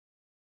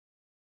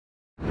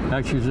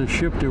Actually, there's a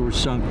ship that was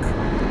sunk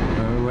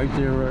right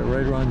there,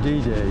 right around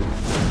D-Day.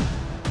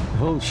 The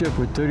whole ship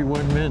with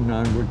 31 men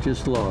on were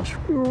just lost.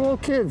 We were all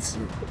kids,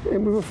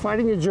 and we were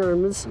fighting the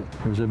Germans.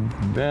 It was a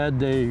bad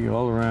day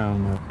all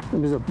around. It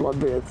was a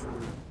bloodbath.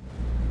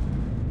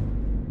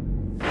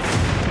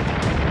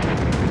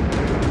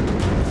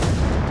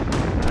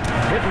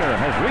 Hitler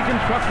has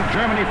reconstructed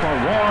Germany for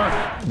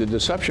war. The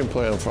deception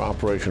plan for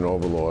Operation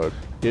Overlord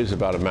is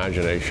about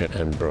imagination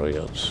and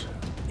brilliance.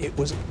 It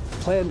was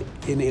planned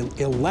in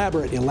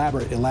elaborate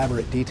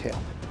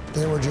detail.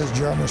 They were just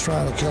Germans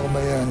trying to kill me,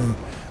 and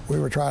we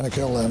were trying to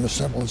kill them, as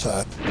simple as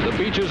that. The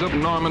beaches of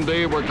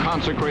Normandy were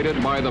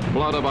consecrated by the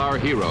blood of our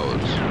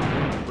heroes.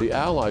 The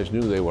Allies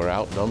knew they were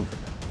outnumbered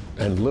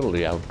and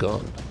literally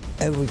outgunned.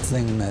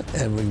 Everything that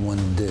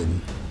everyone did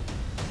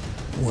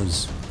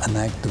was an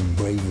act of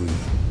bravery.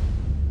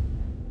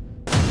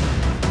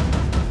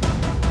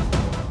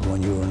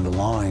 When you're in the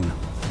line,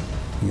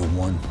 you're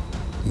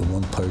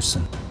one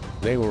person.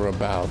 They were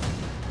about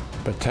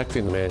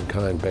protecting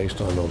mankind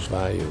based on those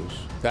values.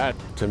 That,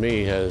 to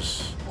me,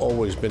 has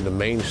always been the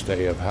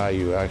mainstay of how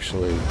you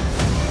actually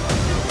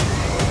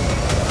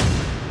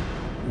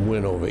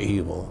win over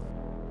evil.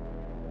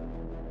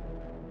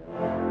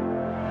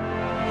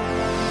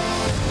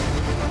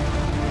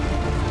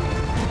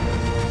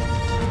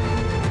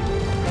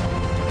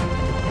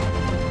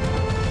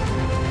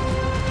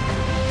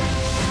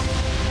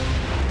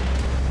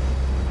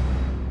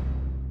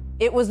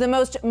 It was the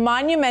most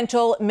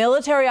monumental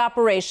military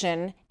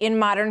operation in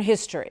modern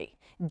history.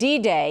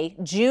 D-Day,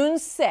 June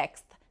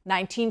 6th,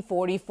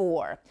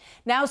 1944.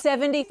 Now,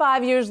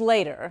 75 years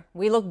later,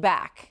 we look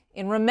back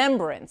in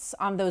remembrance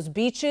on those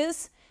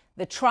beaches,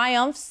 the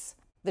triumphs,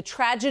 the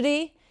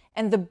tragedy,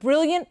 and the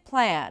brilliant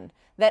plan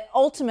that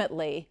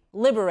ultimately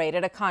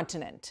liberated a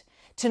continent.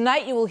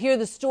 Tonight, you will hear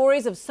the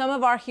stories of some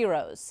of our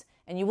heroes,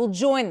 and you will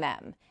join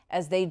them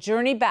as they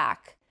journey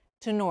back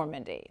to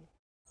Normandy.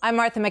 I'm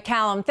Martha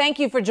McCallum. Thank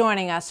you for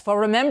joining us for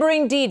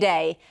Remembering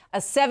D-Day, a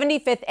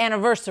 75th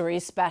anniversary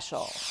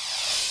special.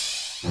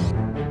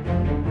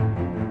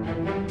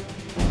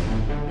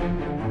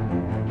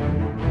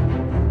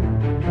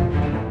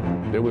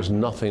 There was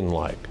nothing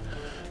like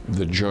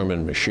the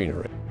German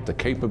machinery, the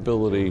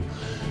capability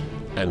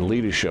and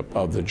leadership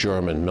of the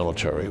German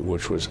military,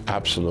 which was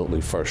absolutely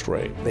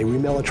first-rate. They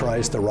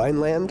remilitarized the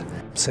Rhineland,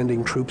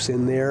 sending troops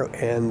in there,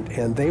 and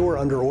they were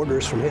under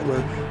orders from Hitler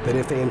that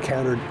if they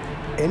encountered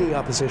any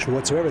opposition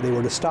whatsoever, they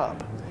were to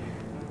stop.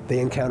 They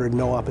encountered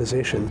no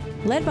opposition.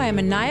 Led by a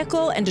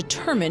maniacal and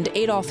determined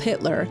Adolf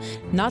Hitler,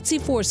 Nazi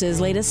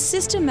forces laid a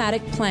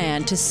systematic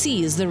plan to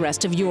seize the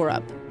rest of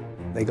Europe.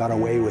 They got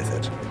away with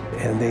it,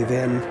 and they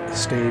then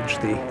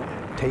staged the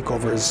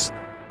takeovers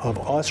of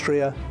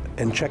Austria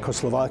and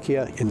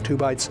Czechoslovakia in 2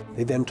 bites.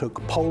 They then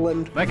took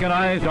Poland.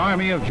 Mechanized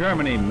army of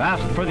Germany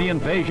massed for the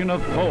invasion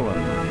of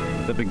Poland.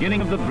 The beginning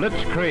of the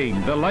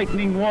Blitzkrieg, the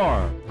Lightning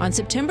War. On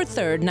September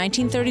 3rd,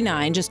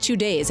 1939, just 2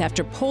 days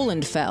after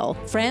Poland fell,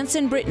 France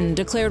and Britain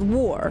declared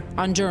war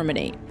on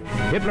Germany.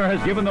 Hitler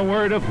has given the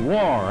word of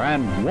war,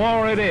 and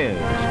war it is.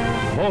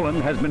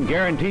 Poland has been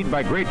guaranteed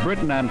by Great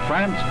Britain and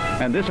France,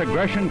 and this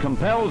aggression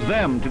compels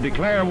them to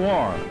declare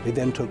war. They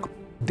then took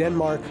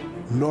Denmark,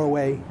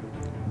 Norway,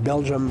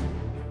 Belgium,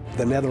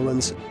 the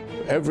Netherlands.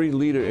 Every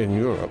leader in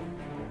Europe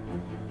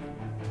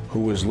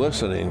who was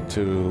listening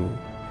to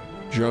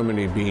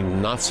Germany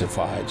being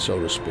Nazified, so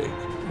to speak,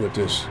 with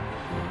this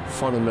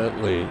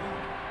fundamentally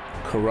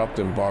corrupt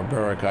and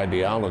barbaric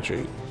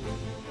ideology,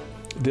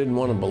 didn't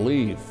want to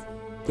believe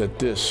that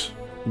this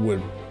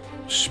would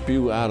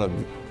spew out of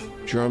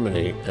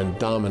Germany and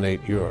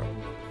dominate Europe.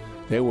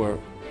 They were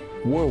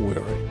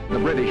war-weary. The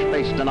British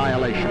faced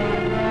annihilation.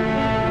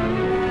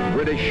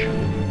 British,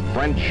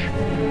 French,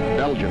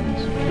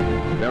 Belgians.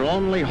 Their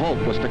only hope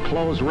was to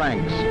close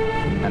ranks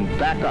and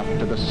back up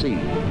to the sea.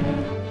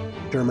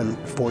 German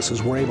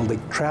forces were able to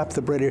trap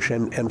the British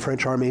and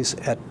French armies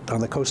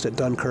on the coast at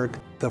Dunkirk.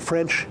 The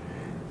French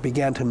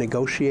began to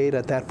negotiate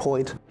at that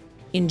point.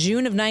 In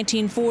June of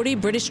 1940,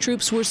 British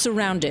troops were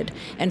surrounded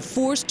and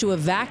forced to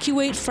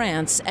evacuate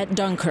France at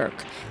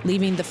Dunkirk,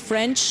 leaving the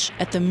French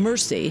at the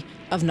mercy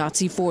of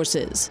Nazi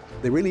forces.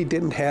 They really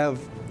didn't have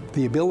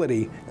the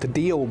ability to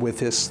deal with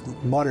this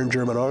modern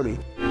German army.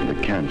 The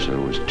cancer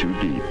was too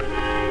deep.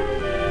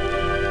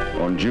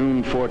 On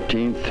June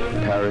 14th,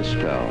 Paris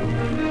fell.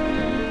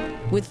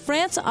 With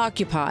France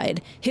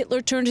occupied,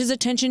 Hitler turned his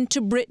attention to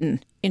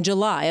Britain in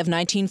July of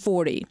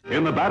 1940.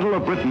 In the Battle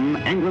of Britain,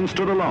 England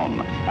stood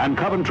alone, and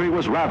Coventry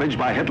was ravaged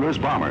by Hitler's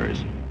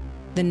bombers.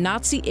 The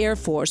Nazi Air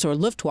Force, or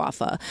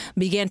Luftwaffe,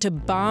 began to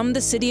bomb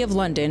the city of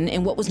London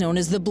in what was known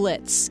as the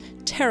Blitz.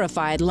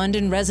 Terrified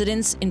London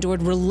residents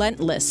endured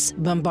relentless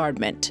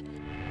bombardment.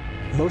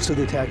 Most of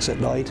the attacks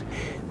at night,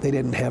 they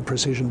didn't have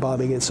precision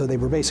bombing, and so they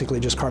were basically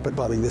just carpet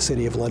bombing the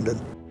city of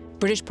London.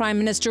 British Prime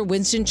Minister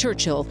Winston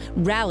Churchill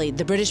rallied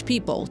the British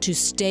people to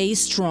stay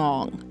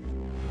strong.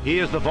 He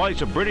is the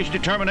voice of British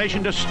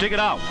determination to stick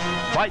it out,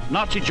 fight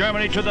Nazi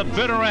Germany to the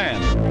bitter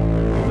end.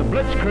 The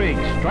Blitzkrieg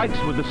strikes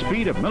with the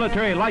speed of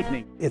military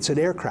lightning. It's an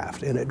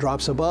aircraft, and it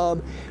drops a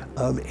bomb,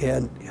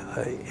 and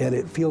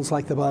it feels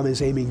like the bomb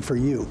is aiming for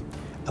you,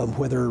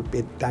 whether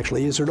it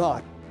actually is or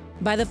not.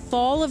 By the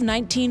fall of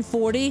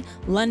 1940,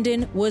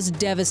 London was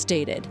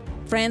devastated.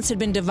 France had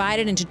been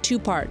divided into two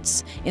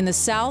parts. In the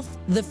south,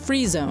 the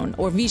Free Zone,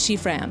 or Vichy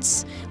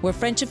France, where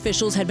French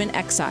officials had been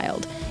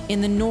exiled. In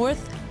the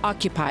north,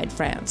 occupied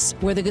France,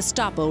 where the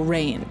Gestapo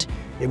reigned.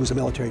 It was a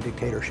military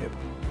dictatorship.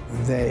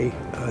 They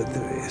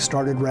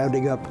started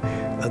rounding up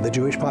the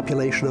Jewish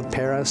population of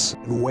Paris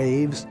in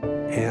waves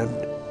and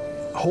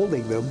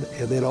holding them,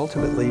 and then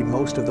ultimately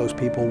most of those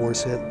people were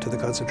sent to the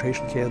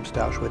concentration camps,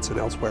 to Auschwitz and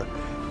elsewhere,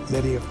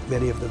 many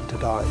of them to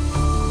die.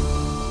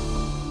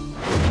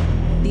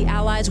 The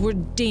Allies were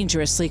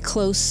dangerously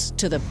close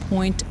to the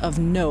point of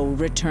no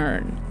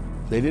return.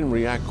 They didn't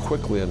react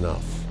quickly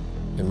enough,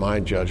 in my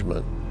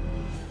judgment,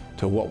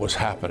 to what was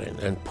happening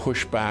and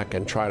push back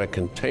and try to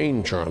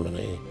contain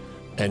Germany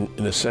and,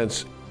 in a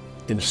sense,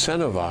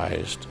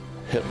 incentivized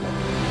Hitler.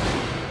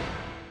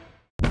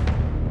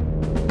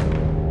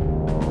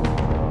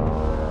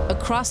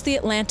 Across the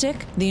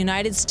Atlantic, the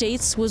United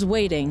States was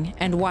waiting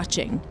and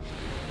watching.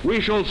 We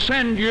shall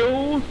send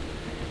you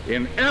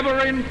in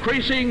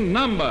ever-increasing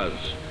numbers,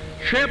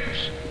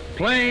 ships,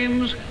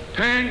 planes,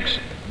 tanks,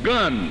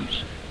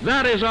 guns.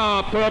 That is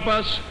our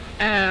purpose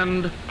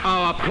and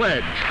our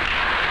pledge.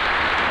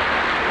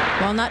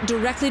 While not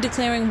directly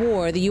declaring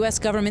war, the U.S.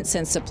 government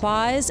sent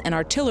supplies and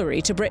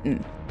artillery to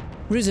Britain.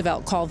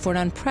 Roosevelt called for an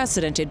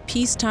unprecedented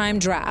peacetime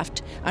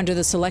draft under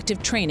the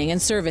Selective Training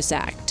and Service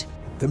Act.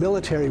 The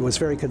military was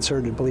very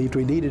concerned and believed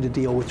we needed to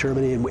deal with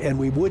Germany, and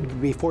we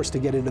would be forced to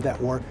get into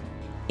that war.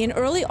 In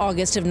early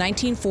August of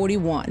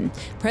 1941,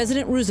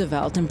 President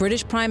Roosevelt and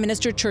British Prime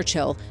Minister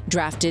Churchill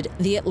drafted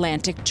the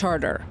Atlantic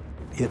Charter.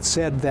 It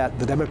said that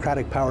the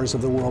democratic powers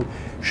of the world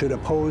should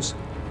oppose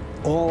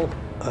all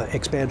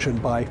expansion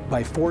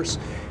by force,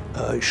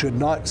 should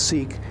not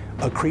seek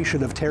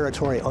accretion of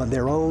territory on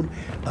their own,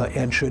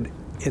 and should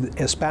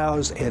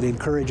espouse and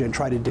encourage and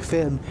try to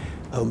defend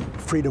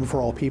freedom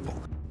for all people.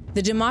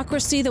 The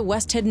democracy the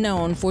West had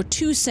known for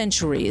 2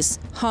 centuries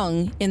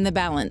hung in the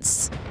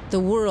balance. The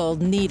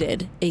world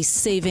needed a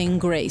saving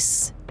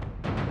grace.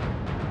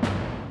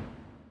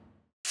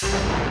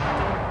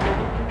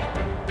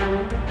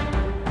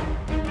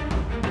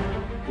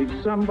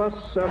 December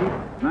 7,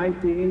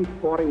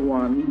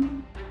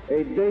 1941,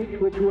 a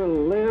date which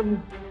will live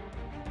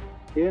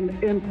in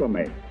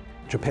infamy.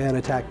 Japan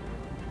attacked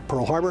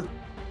Pearl Harbor.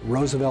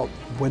 Roosevelt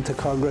went to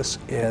Congress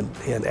and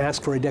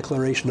asked for a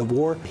declaration of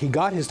war. He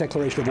got his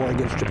declaration of war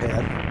against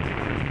Japan.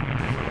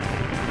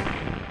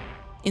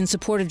 In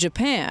support of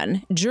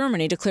Japan,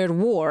 Germany declared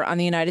war on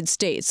the United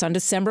States on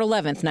December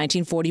 11,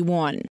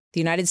 1941. The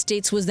United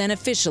States was then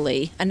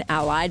officially an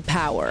Allied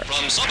power.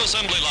 From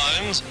sub-assembly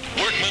lines,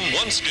 workmen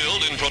once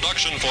skilled in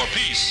production for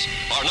peace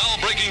are now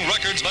breaking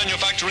records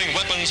manufacturing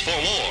weapons for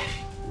war.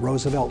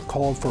 Roosevelt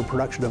called for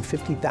production of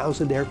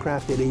 50,000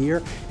 aircraft in a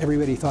year.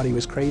 Everybody thought he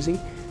was crazy.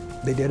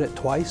 They did it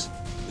twice.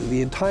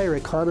 The entire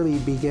economy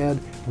began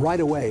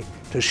right away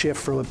to shift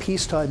from a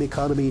peacetime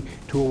economy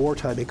to a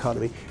wartime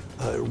economy.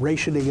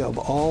 Rationing of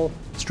all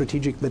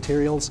strategic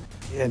materials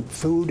and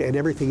food and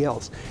everything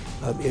else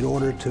in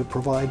order to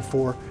provide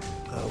for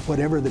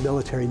whatever the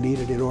military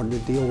needed in order to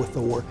deal with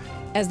the war.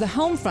 As the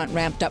home front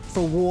ramped up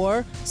for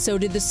war, so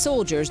did the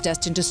soldiers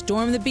destined to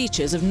storm the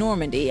beaches of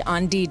Normandy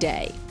on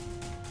D-Day.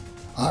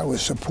 I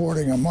was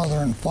supporting a mother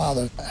and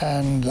father,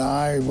 and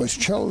I was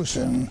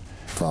chosen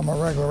from a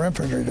regular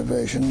infantry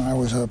division. I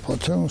was a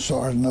platoon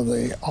sergeant of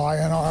the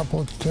INR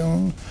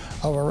platoon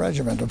of a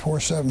regiment, the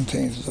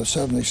 417th, the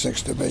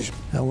 76th Division.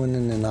 I went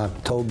in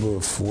October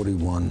of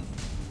 41.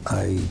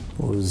 I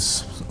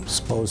was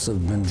supposed to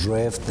have been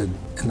drafted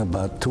in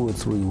about 2 or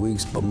 3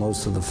 weeks, but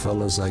most of the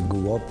fellas I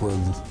grew up with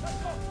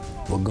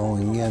were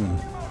going in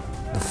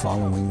the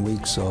following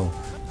week, so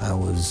I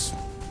was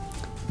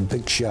a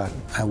big shot.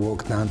 I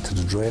walked down to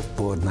the draft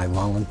board and I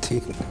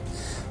volunteered.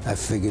 I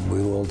figured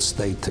we'd all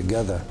stay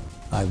together.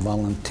 I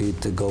volunteered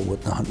to go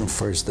with the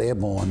 101st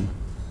Airborne,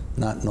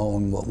 not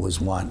knowing what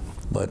was what,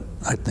 but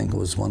I think it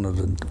was one of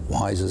the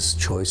wisest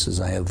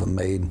choices I ever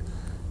made,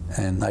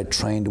 and I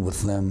trained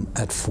with them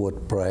at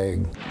Fort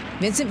Bragg.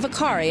 Vincent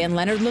Vicari and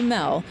Leonard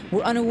Lamel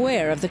were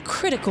unaware of the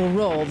critical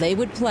role they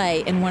would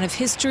play in one of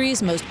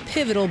history's most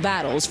pivotal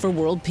battles for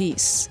world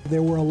peace.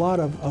 There were a lot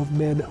of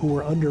men who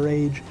were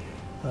underage,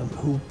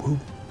 who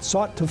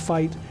sought to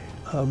fight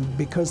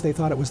because they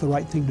thought it was the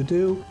right thing to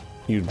do.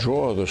 You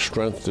draw the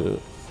strength to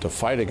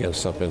fight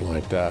against something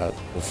like that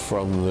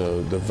from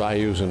the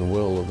values and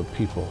will of the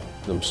people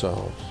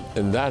themselves.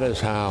 And that is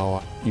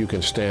how you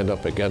can stand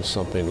up against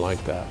something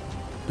like that,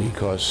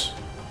 because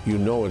you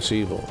know it's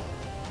evil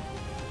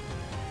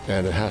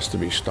and it has to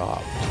be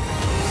stopped.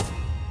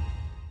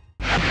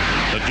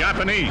 The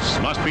Japanese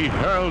must be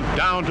hurled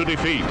down to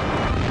defeat.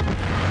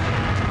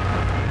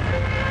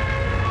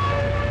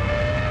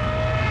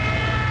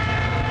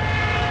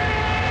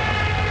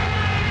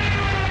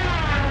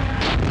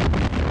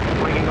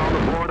 Bringing on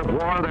the board of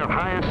war their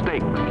highest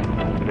stakes,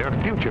 their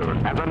future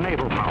as a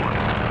naval power.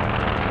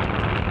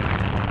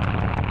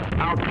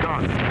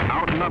 Outgunned,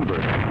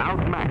 outnumbered,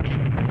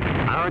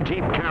 outmatched, our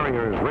jeep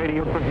carriers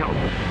radioed for help.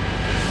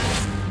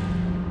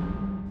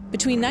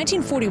 Between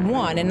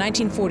 1941 and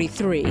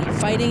 1943,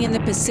 fighting in the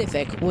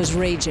Pacific was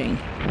raging.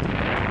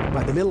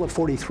 By the middle of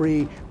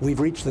 43, we've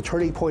reached the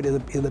turning point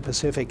in the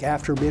Pacific.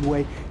 After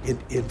Midway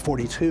in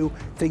 42,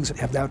 things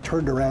have now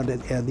turned around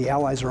and the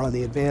Allies are on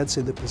the advance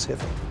in the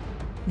Pacific.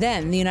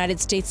 Then the United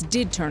States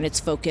did turn its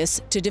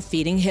focus to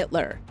defeating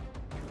Hitler.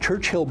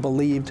 Churchill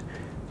believed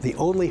the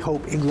only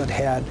hope England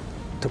had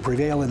to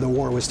prevail in the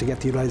war was to get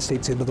the United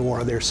States into the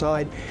war on their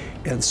side.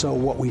 And so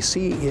what we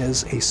see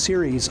is a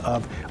series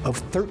of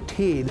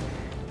 13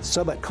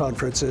 summit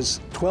conferences,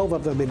 12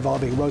 of them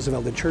involving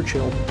Roosevelt and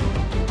Churchill.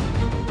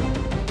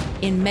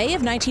 In May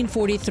of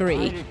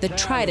 1943, the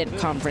Trident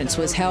Conference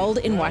was held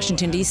in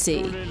Washington,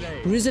 D.C.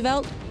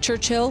 Roosevelt,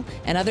 Churchill,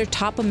 and other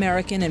top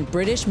American and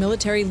British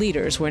military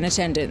leaders were in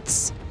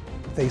attendance.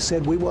 They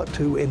said, we want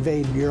to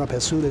invade Europe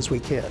as soon as we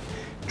can.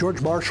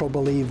 George Marshall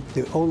believed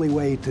the only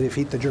way to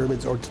defeat the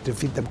Germans, or to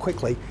defeat them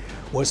quickly,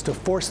 was to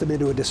force them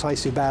into a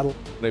decisive battle.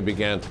 They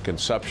began to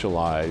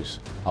conceptualize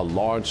a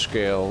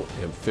large-scale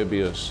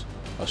amphibious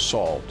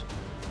assault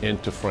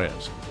into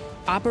France.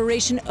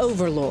 Operation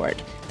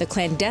Overlord, the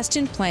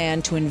clandestine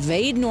plan to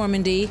invade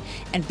Normandy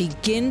and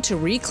begin to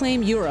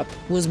reclaim Europe,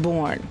 was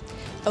born.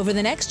 Over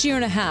the next year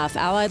and a half,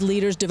 Allied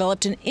leaders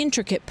developed an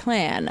intricate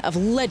plan of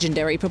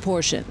legendary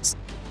proportions.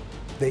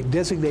 They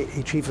designate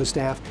a chief of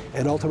staff,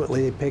 and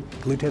ultimately they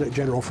pick Lieutenant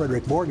General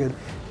Frederick Morgan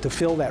to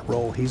fill that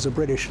role. He's a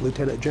British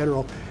lieutenant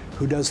general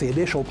who does the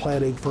initial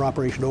planning for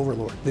Operation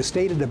Overlord. The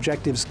stated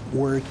objectives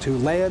were to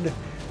land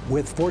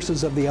with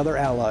forces of the other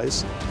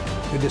Allies,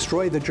 to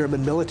destroy the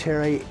German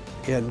military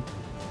and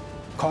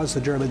cause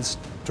the Germans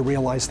to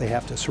realize they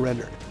have to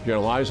surrender.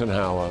 General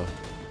Eisenhower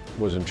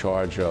was in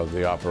charge of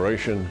the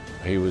operation.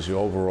 He was the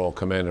overall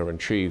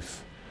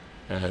commander-in-chief,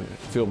 and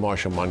Field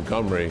Marshal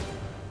Montgomery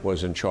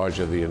was in charge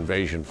of the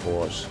invasion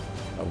force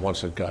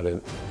once it got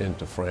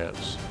into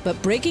France. But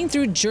breaking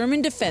through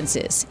German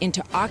defenses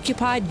into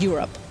occupied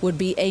Europe would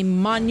be a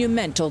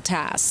monumental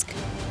task.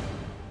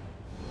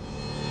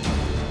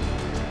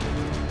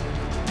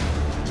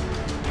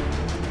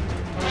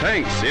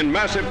 Tanks in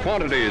massive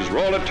quantities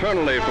roll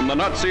eternally from the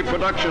Nazi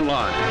production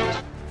lines.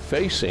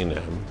 Facing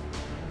them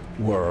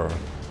were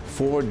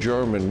 4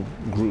 German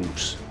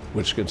groups,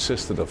 which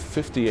consisted of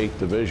 58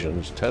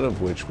 divisions, 10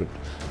 of which were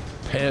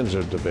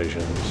Panzer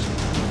divisions.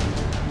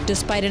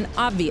 Despite an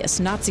obvious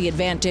Nazi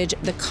advantage,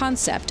 the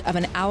concept of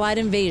an Allied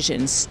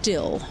invasion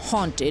still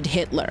haunted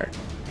Hitler.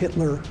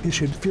 Hitler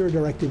issued Fear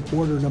Directive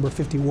Order number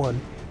 51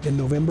 in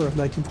November of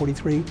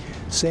 1943,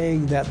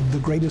 saying that the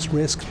greatest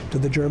risk to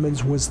the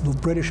Germans was the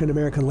British and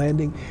American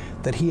landing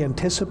that he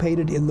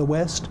anticipated in the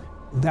West.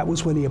 That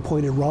was when he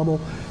appointed Rommel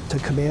to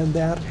command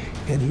that,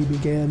 and he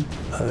began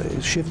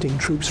shifting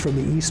troops from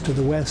the east to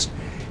the west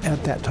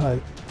at that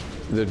time.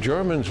 The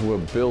Germans were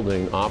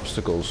building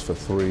obstacles for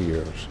 3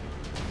 years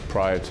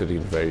prior to the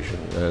invasion,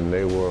 and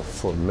they were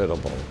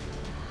formidable.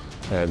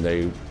 And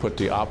they put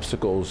the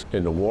obstacles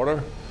in the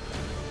water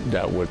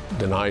that would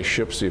deny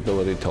ships the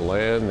ability to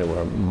land. There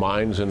were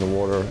mines in the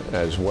water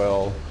as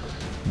well.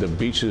 The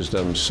beaches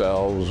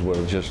themselves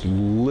were just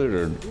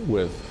littered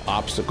with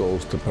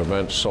obstacles to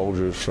prevent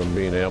soldiers from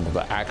being able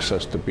to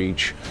access the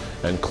beach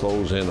and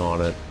close in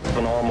on it.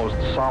 An almost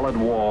solid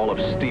wall of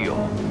steel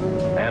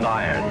and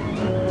iron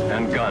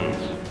and guns.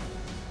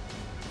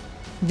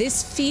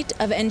 This feat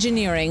of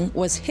engineering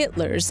was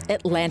Hitler's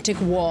Atlantic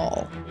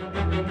Wall.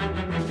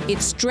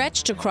 It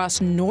stretched across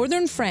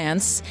northern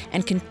France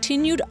and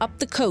continued up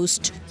the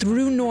coast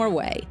through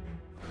Norway.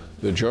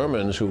 The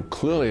Germans, who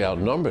clearly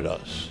outnumbered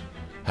us,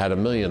 had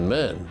 1 million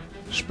men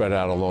spread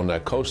out along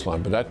that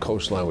coastline, but that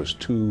coastline was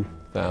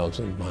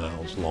 2,000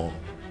 miles long.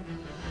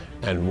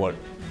 And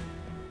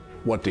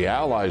what the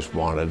Allies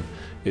wanted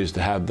is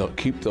to have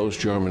keep those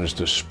Germans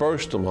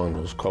dispersed along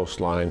those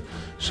coastline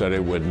so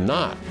they would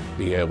not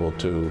be able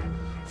to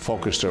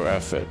focus their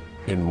effort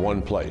in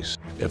one place.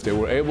 If they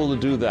were able to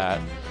do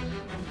that,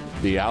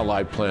 the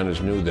Allied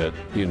planners knew that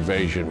the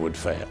invasion would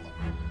fail.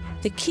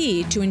 The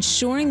key to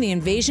ensuring the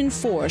invasion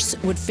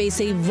force would face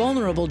a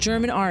vulnerable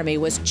German army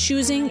was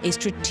choosing a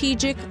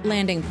strategic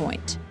landing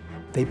point.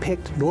 They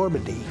picked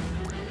Normandy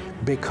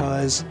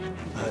because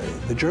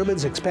the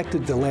Germans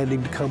expected the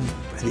landing to come,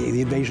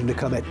 the invasion to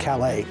come at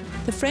Calais.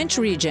 The French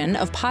region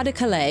of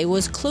Pas-de-Calais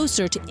was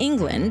closer to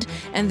England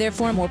and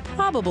therefore a more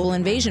probable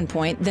invasion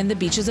point than the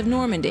beaches of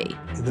Normandy.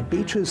 The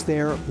beaches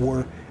there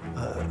were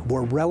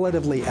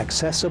relatively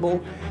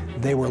accessible.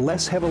 They were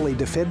less heavily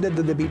defended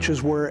than the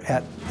beaches were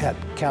at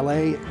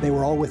Calais. They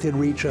were all within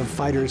reach of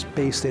fighters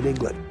based in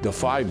England. The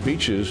 5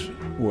 beaches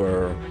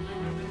were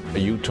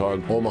Utah,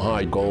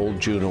 Omaha, Gold,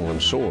 Juno,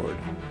 and Sword.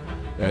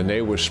 And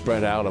they were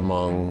spread out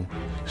among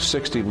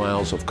 60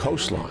 miles of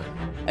coastline.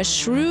 A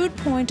shrewd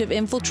point of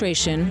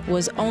infiltration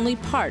was only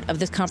part of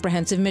this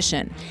comprehensive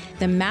mission.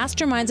 The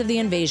masterminds of the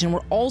invasion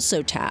were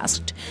also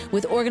tasked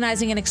with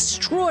organizing an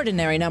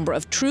extraordinary number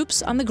of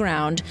troops on the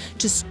ground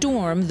to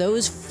storm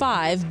those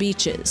 5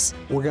 beaches.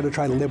 We're going to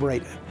try to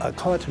liberate a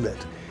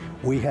continent.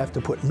 We have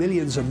to put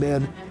millions of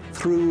men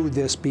through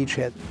this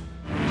beachhead.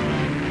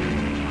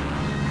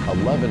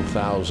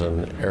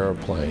 11,000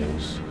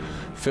 airplanes,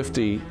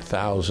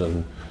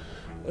 50,000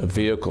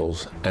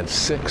 vehicles, and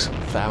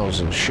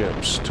 6,000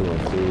 ships, to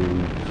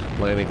include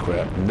landing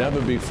craft. Never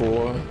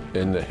before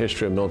in the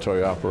history of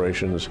military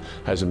operations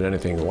has there been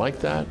anything like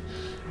that,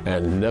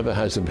 and never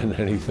has there been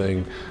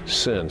anything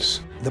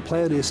since. The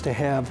plan is to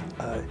have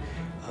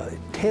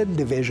 10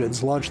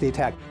 divisions launch the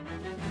attack.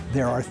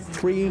 There are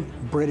 3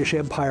 British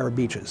Empire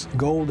beaches.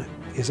 Gold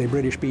is a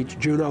British beach,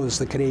 Juno is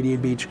the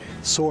Canadian beach,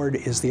 Sword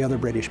is the other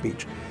British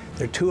beach.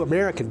 There are 2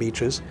 American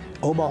beaches,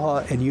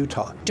 Omaha and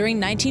Utah. During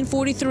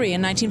 1943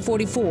 and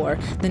 1944,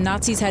 the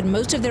Nazis had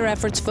most of their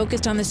efforts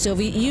focused on the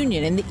Soviet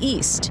Union in the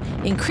east,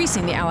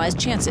 increasing the Allies'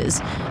 chances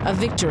of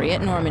victory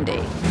at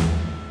Normandy.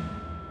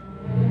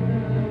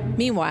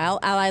 Meanwhile,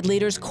 Allied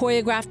leaders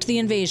choreographed the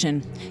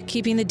invasion,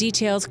 keeping the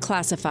details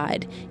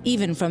classified,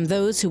 even from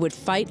those who would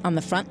fight on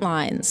the front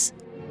lines.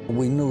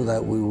 We knew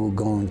that we were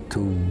going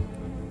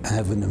to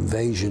have an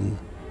invasion.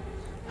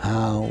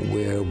 How,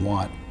 where,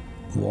 what,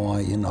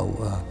 why,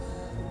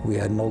 we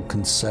had no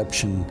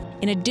conception.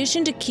 In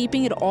addition to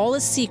keeping it all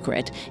a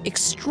secret,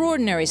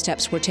 extraordinary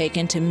steps were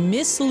taken to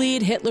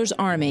mislead Hitler's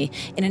army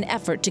in an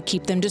effort to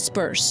keep them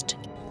dispersed.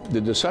 The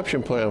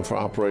deception plan for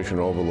Operation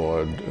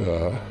Overlord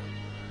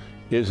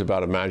is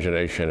about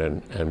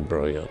imagination and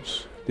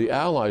brilliance. The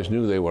Allies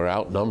knew they were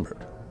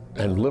outnumbered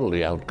and literally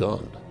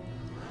outgunned,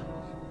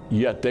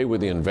 yet they were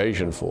the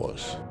invasion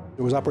force.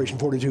 It was Operation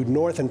Fortitude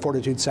North and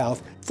Fortitude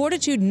South.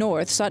 Fortitude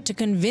North sought to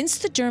convince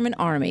the German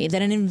army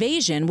that an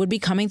invasion would be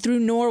coming through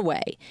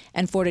Norway,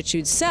 and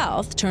Fortitude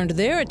South turned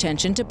their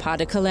attention to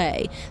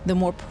Pas-de-Calais, the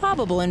more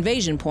probable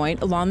invasion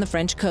point along the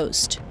French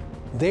coast.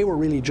 They were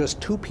really just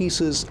 2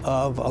 pieces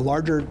of a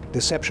larger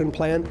deception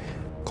plan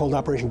called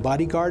Operation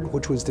Bodyguard,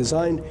 which was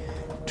designed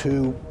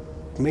to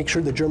make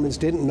sure the Germans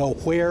didn't know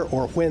where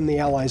or when the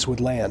Allies would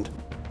land.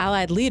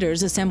 Allied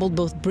leaders assembled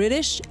both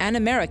British and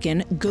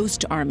American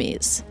ghost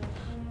armies.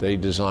 They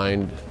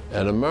designed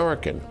an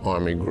American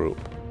army group,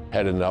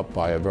 headed up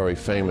by a very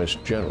famous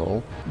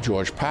general,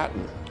 George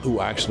Patton,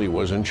 who actually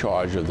was in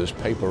charge of this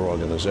paper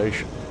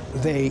organization.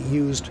 They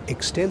used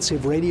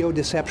extensive radio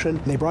deception.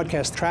 They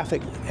broadcast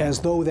traffic as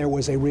though there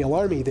was a real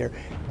army there.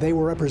 They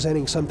were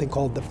representing something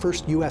called the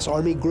 1st U.S.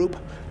 Army Group,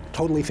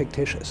 totally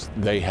fictitious.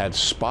 They had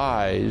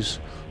spies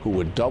who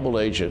were double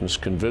agents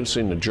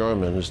convincing the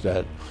Germans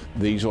that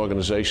these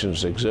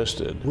organizations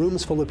existed.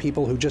 Rooms full of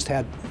people who just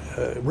had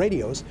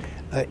radios,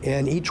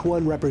 and each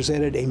one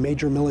represented a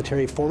major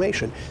military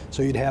formation.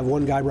 So you'd have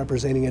one guy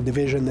representing a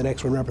division, the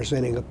next one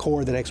representing a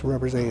corps, the next one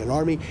representing an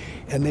army,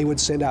 and they would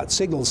send out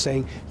signals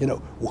saying,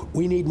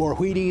 we need more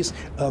Wheaties,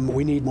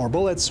 we need more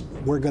bullets,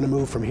 we're going to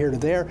move from here to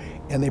there,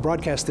 and they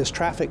broadcast this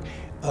traffic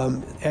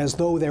as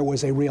though there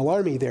was a real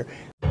army there.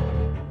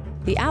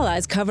 The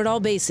Allies covered all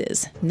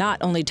bases,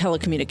 not only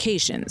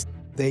telecommunications.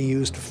 They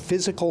used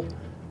physical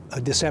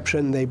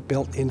deception. They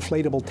built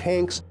inflatable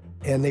tanks,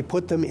 and they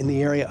put them in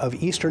the area of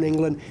eastern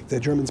England. The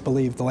Germans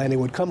believed the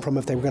landing would come from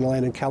if they were going to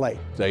land in Calais.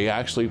 They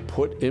actually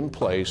put in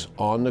place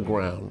on the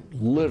ground,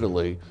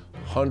 literally,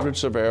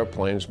 hundreds of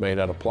airplanes made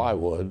out of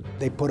plywood.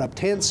 They put up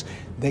tents.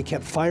 They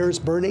kept fires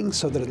burning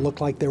so that it looked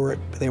like they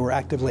were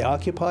actively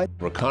occupied.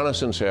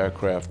 Reconnaissance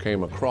aircraft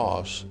came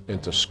across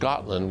into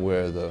Scotland,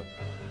 where the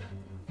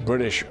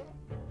British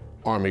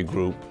Army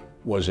group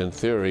was in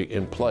theory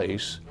in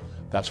place.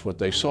 That's what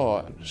they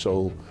saw.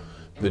 So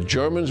the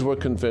Germans were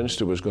convinced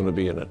there was going to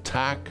be an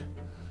attack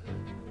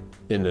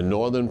in the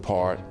northern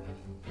part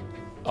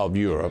of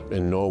Europe,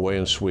 in Norway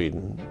and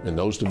Sweden, and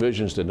those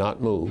divisions did not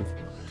move.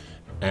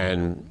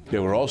 And they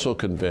were also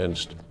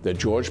convinced that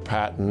George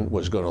Patton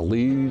was going to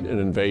lead an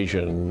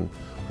invasion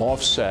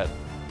offset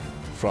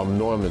from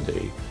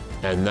Normandy,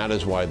 and that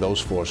is why those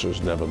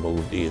forces never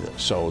moved either.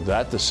 So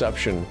that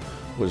deception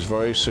was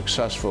very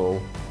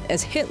successful.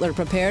 As Hitler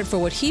prepared for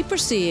what he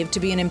perceived to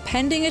be an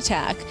impending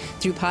attack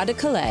through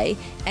Pas-de-Calais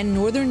and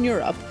northern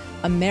Europe,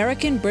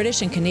 American,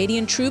 British, and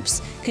Canadian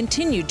troops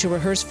continued to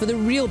rehearse for the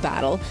real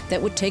battle that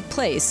would take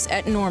place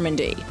at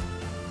Normandy.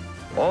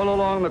 All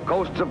along the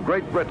coasts of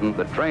Great Britain,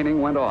 the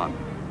training went on.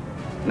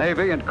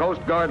 Navy and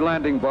Coast Guard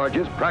landing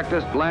barges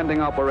practiced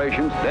landing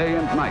operations day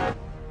and night.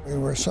 We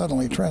were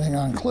suddenly training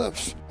on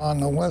cliffs on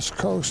the west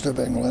coast of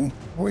England.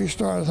 We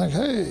started thinking,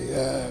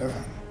 hey,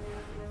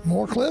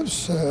 more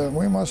cliffs?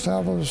 We must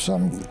have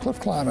some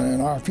cliff climbing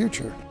in our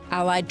future.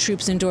 Allied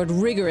troops endured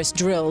rigorous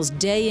drills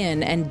day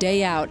in and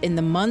day out in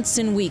the months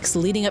and weeks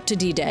leading up to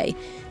D-Day,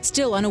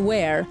 still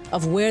unaware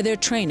of where their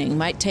training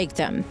might take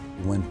them.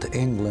 We went to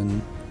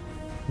England.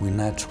 We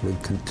naturally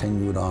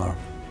continued our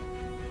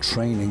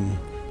training,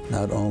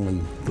 not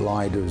only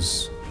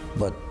gliders,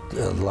 but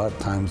a lot of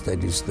times they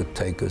used to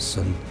take us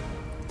and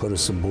put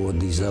us aboard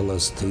these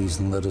LSTs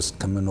and let us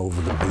come in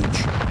over the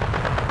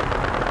beach.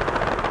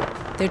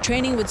 Their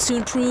training would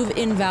soon prove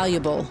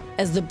invaluable,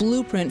 as the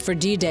blueprint for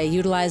D-Day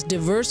utilized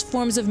diverse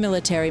forms of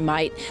military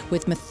might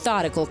with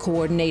methodical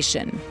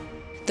coordination.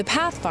 The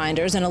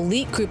Pathfinders, an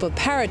elite group of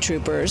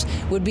paratroopers,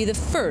 would be the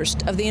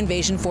first of the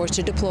invasion force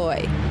to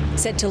deploy,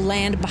 set to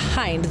land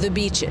behind the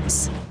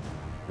beaches.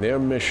 Their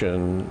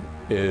mission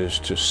is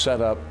to set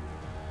up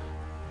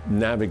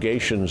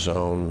navigation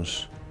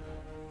zones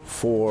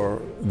for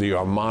the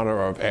armada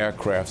of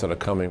aircraft that are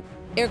coming.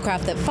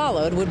 Aircraft that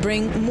followed would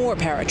bring more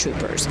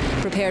paratroopers,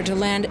 prepared to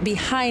land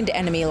behind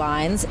enemy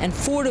lines and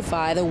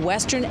fortify the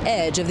western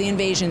edge of the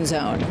invasion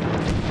zone.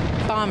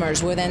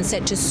 Bombers were then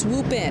set to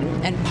swoop in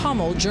and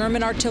pummel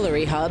German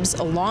artillery hubs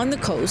along the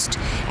coast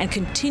and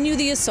continue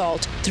the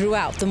assault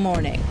throughout the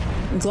morning.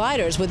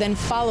 Gliders would then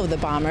follow the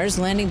bombers,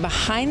 landing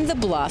behind the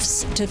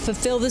bluffs to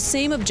fulfill the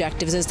same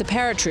objectives as the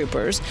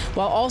paratroopers,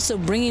 while also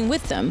bringing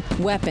with them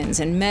weapons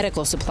and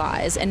medical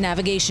supplies and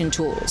navigation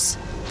tools.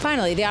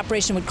 Finally, the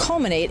operation would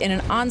culminate in an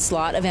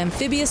onslaught of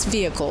amphibious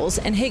vehicles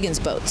and Higgins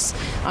boats.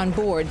 On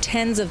board,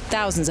 tens of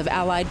thousands of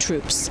Allied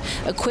troops,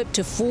 equipped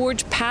to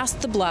forge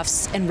past the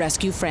bluffs and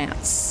rescue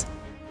France.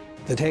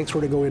 The tanks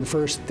were to go in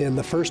first, then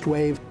the first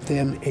wave,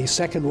 then a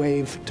second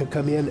wave to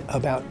come in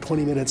about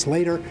 20 minutes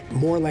later,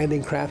 more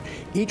landing craft.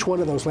 Each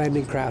one of those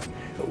landing craft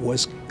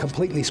was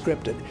completely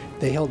scripted.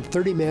 They held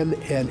 30 men,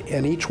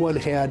 and each one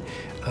had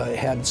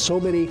so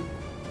many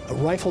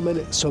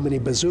riflemen, so many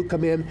bazooka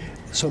men,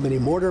 so many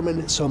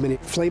mortarmen, so many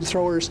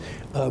flamethrowers,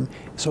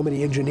 so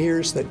many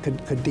engineers that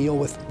could deal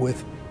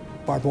with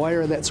barbed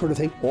wire and that sort of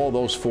thing. All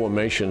those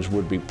formations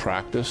would be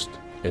practiced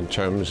in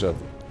terms of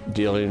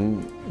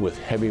dealing with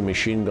heavy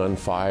machine gun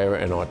fire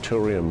and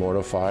artillery and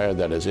mortar fire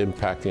that is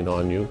impacting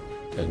on you,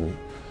 and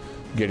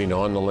getting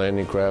on the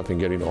landing craft and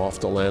getting off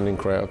the landing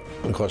craft.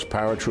 Of course,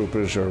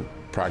 paratroopers are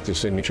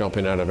practicing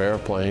jumping out of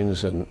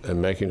airplanes and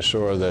making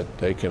sure that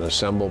they can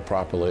assemble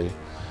properly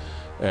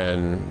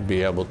and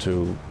be able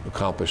to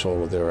accomplish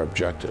all of their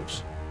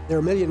objectives. There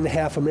are 1.5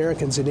 million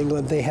Americans in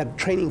England. They had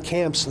training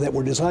camps that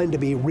were designed to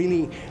be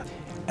really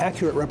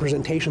accurate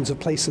representations of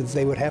places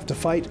they would have to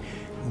fight.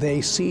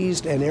 They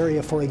seized an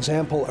area, for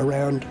example,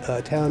 around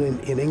a town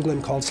in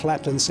England called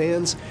Slapton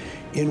Sands,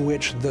 in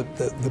which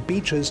the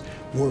beaches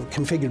were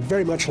configured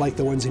very much like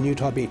the ones in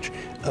Utah Beach.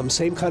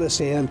 Same kind of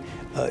sand,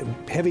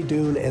 heavy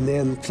dune, and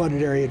then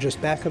flooded area just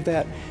back of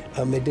that.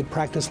 They did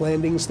practice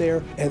landings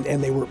there,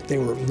 and they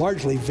were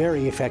largely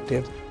very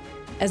effective.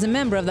 As a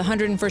member of the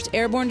 101st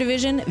Airborne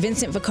Division,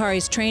 Vincent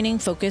Vicari's training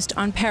focused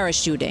on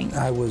parachuting.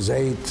 I was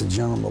aide to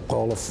General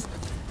McAuliffe.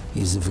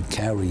 He's a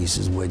Vicari. He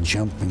says, "We're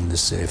jumping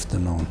this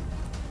afternoon."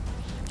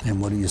 And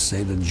what do you say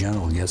to the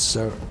general? "Yes,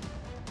 sir."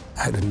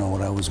 I didn't know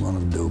what I was going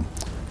to do.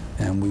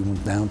 And we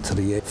went down to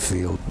the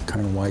airfield.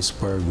 Colonel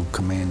Weisberg, who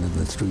commanded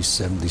the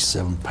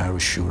 377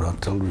 Parachute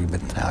Artillery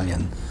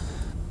Battalion,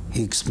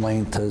 he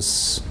explained to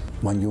us,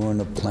 when you were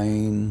in a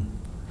plane,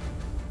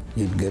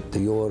 you'd get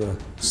the order,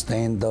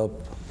 stand up,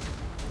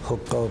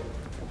 hook up,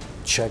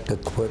 check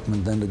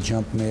equipment, then the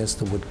jump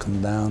master would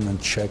come down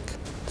and check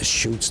the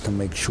chutes to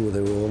make sure they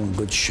were all in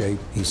good shape.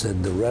 He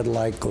said, the red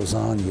light goes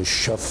on, you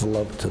shuffle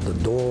up to the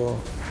door,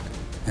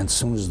 and as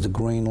soon as the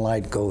green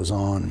light goes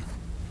on,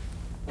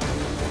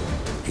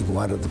 you go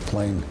out of the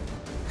plane,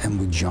 and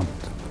we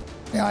jumped.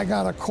 Yeah, I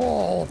got a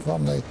call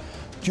from the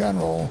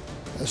general,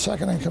 the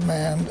second in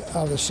command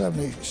of the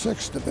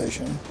 76th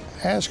Division,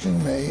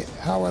 asking me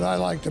how would I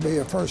like to be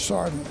a first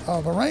sergeant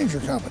of a ranger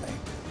company.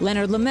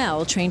 Leonard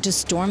Lamel trained to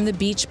storm the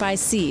beach by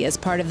sea as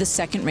part of the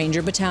 2nd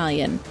Ranger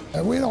Battalion.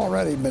 We'd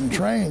already been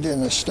trained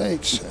in the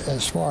States,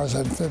 as far as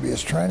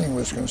amphibious training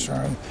was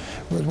concerned,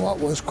 with what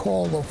was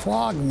called the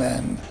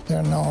frogmen.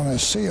 They're known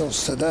as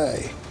SEALs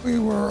today. We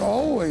were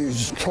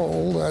always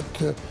told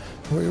that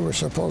we were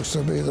supposed to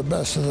be the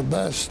best of the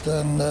best,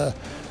 and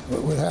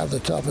we'd have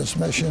the toughest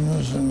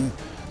missions,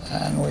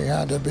 and we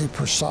had to be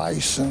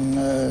precise,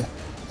 and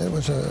it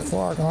was a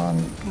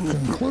foregone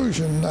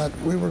conclusion that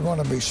we were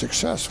going to be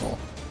successful.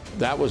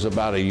 That was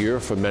about a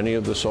year for many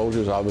of the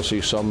soldiers. Obviously,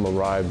 some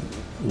arrived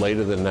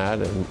later than that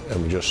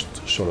and were just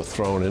sort of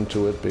thrown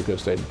into it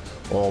because they'd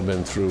all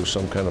been through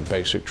some kind of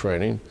basic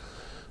training.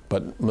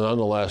 But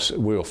nonetheless,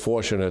 we were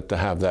fortunate to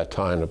have that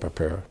time to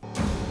prepare.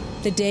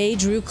 The day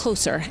drew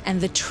closer, and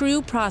the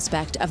true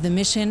prospect of the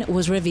mission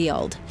was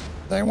revealed.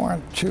 They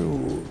weren't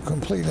too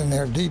complete in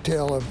their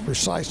detail of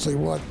precisely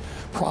what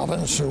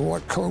province or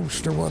what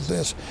coast or what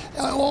this,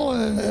 all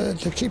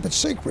to keep it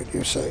secret,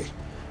 you see.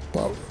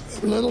 But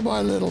little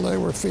by little, they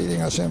were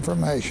feeding us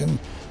information,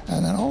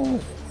 and then, oh,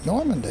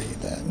 Normandy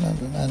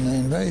and the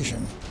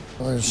invasion.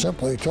 They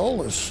simply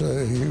told us,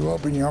 you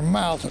open your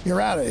mouth, you're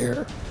out of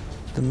here.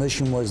 The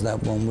mission was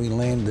that when we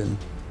landed,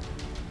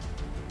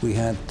 we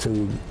had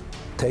to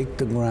take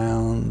the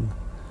ground,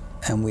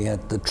 and we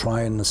had to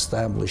try and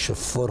establish a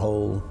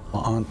foothold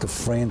onto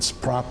France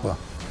proper.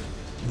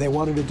 They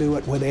wanted to do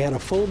it when they had a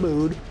full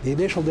moon. The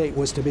initial date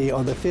was to be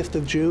on the 5th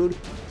of June.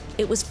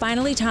 It was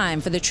finally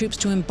time for the troops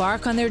to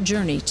embark on their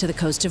journey to the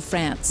coast of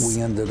France.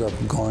 We ended up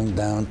going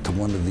down to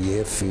one of the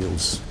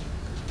airfields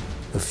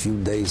a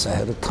few days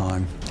ahead of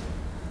time,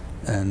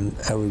 and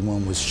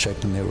everyone was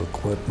checking their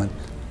equipment.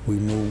 We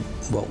knew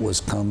what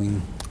was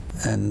coming,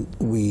 and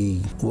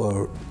we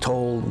were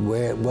told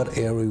what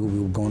area we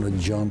were going to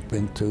jump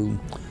into,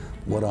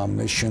 what our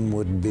mission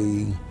would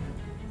be,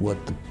 what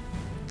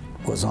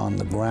was on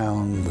the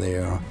ground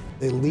there.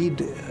 The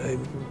lead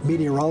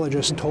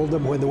meteorologist told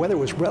them when the weather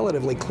was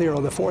relatively clear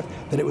on the 4th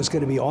that it was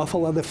going to be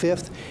awful on the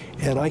 5th,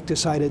 and Ike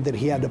decided that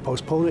he had to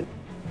postpone it.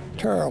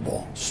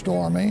 Terrible,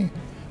 stormy,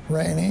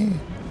 rainy,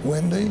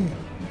 windy.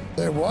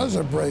 There was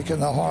a break in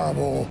the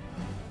horrible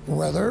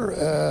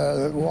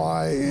weather,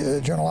 why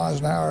General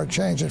Eisenhower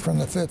changed it from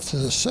the 5th to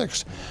the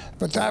 6th,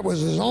 but that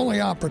was his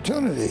only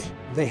opportunity.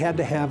 They had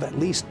to have at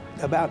least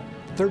about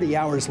 30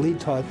 hours lead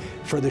time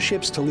for the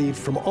ships to leave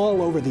from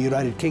all over the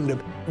United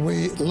Kingdom.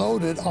 We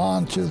loaded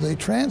onto the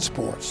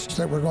transports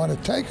that were going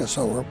to take us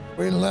over.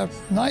 We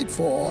left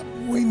nightfall.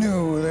 We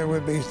knew there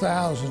would be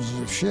thousands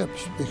of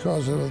ships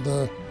because of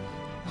the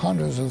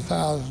hundreds of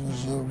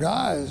thousands of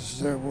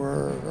guys that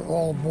were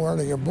all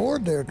boarding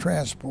aboard their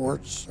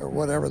transports or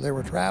whatever they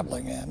were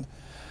traveling in.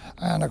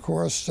 And of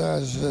course,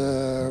 as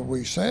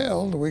we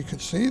sailed, we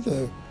could see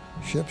the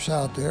ships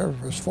out there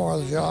as far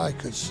as the eye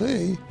could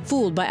see.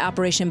 Fooled by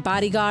Operation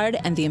Bodyguard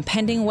and the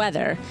impending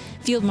weather,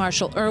 Field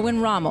Marshal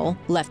Erwin Rommel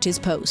left his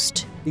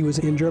post. He was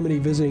in Germany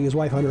visiting his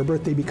wife on her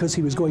birthday because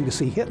he was going to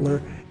see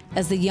Hitler.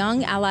 As the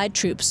young Allied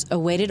troops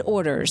awaited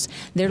orders,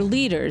 their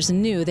leaders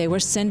knew they were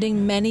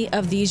sending many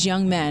of these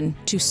young men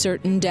to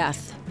certain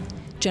death.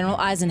 General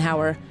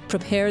Eisenhower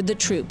prepared the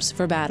troops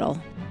for battle.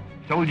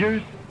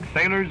 Soldiers,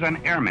 sailors, and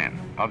airmen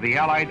of the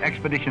Allied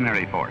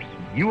Expeditionary Force,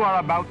 you are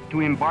about to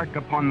embark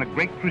upon the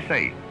great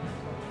crusade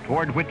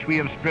toward which we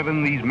have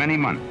striven these many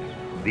months.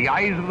 The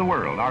eyes of the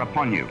world are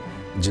upon you.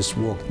 Just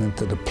walked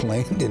into the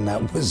plane and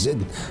that was it.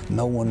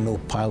 No one knew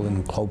pilot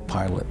and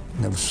co-pilot.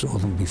 Never saw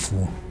them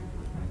before.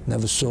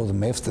 Never saw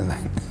them after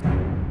that.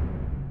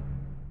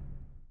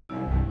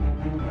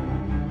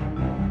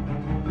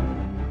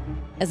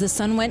 As the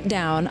sun went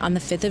down on the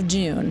 5th of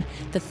June,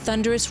 the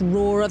thunderous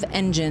roar of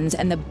engines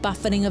and the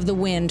buffeting of the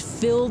wind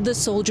filled the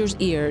soldiers'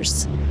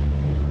 ears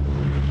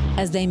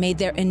as they made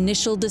their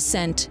initial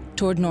descent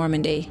toward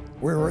Normandy.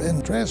 We were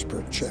in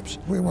transport ships.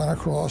 We went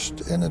across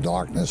in the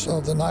darkness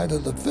of the night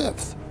of the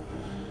 5th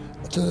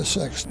to the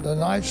 6th. The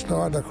night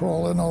started to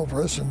crawl in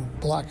over us and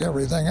block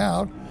everything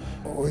out.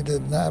 We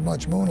didn't have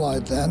much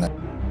moonlight then.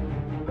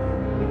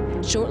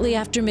 Shortly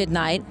after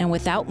midnight, and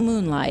without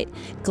moonlight,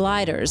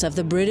 gliders of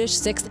the British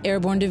 6th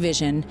Airborne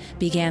Division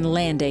began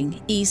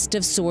landing east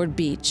of Sword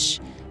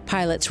Beach,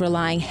 pilots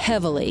relying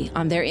heavily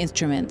on their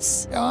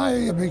instruments.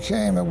 I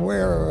became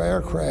aware of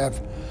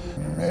aircraft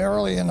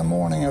early in the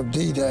morning of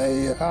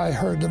D-Day. I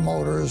heard the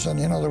motors, and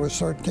you know, there was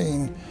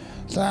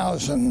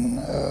 13,000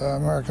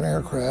 American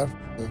aircraft,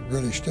 the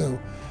British too,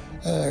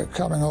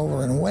 coming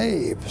over in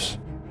waves.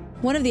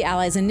 One of the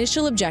Allies'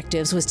 initial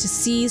objectives was to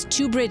seize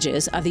 2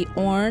 bridges of the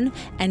Orne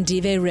and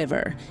Dive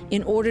River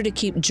in order to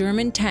keep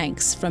German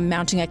tanks from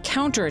mounting a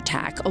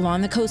counterattack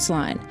along the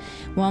coastline.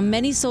 While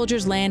many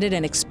soldiers landed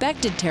in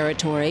expected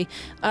territory,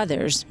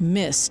 others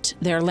missed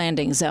their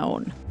landing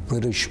zone.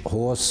 British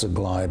Horsa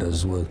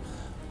gliders,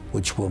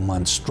 which were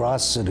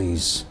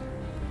monstrosities,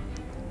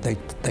 they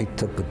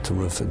took a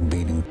terrific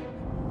beating.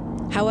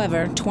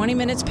 However, 20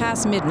 minutes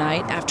past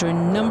midnight, after a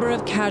number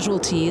of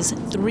casualties,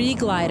 3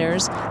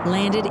 gliders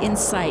landed in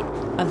sight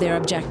of their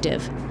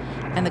objective,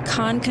 and the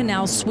Caen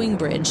Canal swing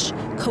bridge,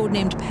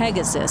 codenamed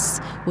Pegasus,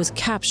 was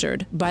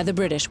captured by the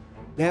British.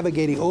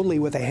 Navigating only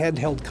with a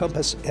handheld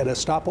compass and a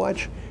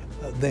stopwatch,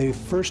 the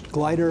first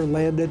glider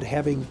landed,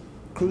 having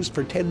cruised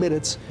for 10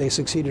 minutes. They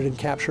succeeded in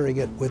capturing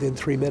it within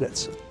 3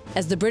 minutes.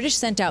 As the British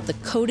sent out the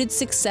coded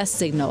success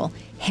signal,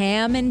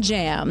 ham and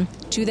jam,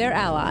 to their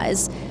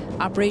allies,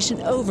 Operation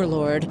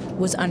Overlord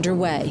was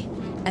underway,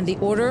 and the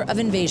order of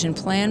invasion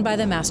planned by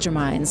the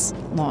masterminds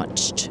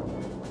launched.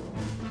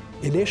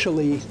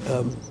 Initially,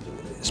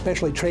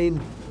 specially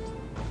trained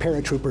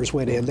paratroopers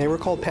went in. They were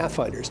called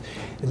Pathfinders,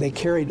 and they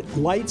carried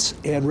lights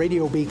and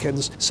radio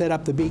beacons, set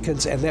up the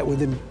beacons, and that would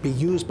then be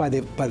used by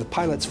the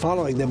pilots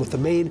following them with the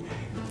main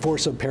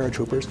force of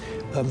paratroopers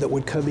that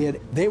would come in.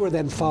 They were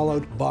then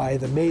followed by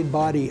the main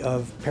body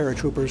of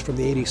paratroopers from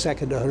the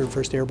 82nd to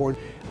 101st Airborne,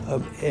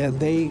 and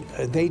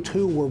they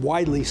too were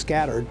widely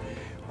scattered,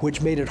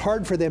 which made it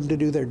hard for them to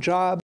do their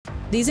job.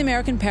 These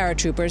American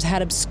paratroopers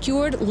had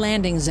obscured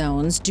landing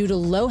zones due to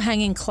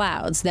low-hanging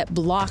clouds that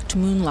blocked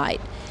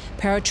moonlight.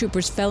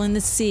 Paratroopers fell in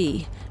the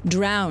sea,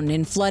 drowned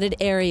in flooded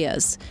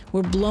areas,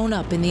 were blown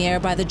up in the air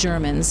by the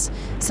Germans.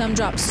 Some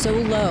dropped so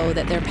low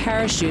that their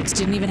parachutes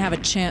didn't even have a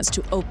chance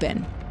to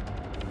open.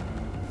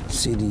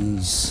 See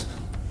these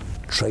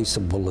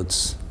tracer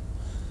bullets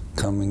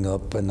coming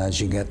up, and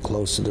as you get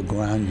close to the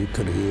ground, you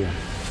could hear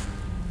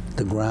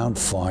the ground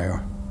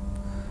fire.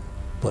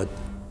 But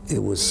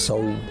it was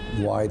so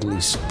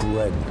widely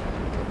spread,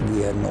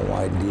 we had no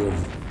idea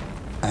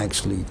of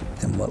actually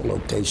in what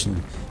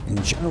location.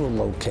 In general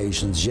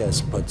locations,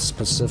 yes, but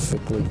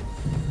specifically,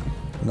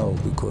 no,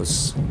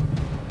 because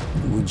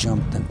we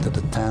jumped into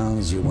the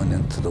towns, you went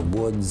into the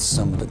woods,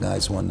 some of the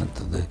guys went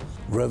into the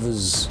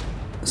rivers,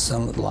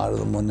 a lot of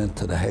them went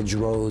into the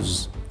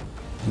hedgerows,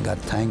 and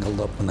got tangled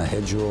up in the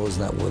hedgerows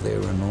that were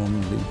there in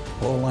Normandy.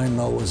 All I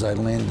know is I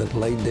landed,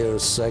 laid there a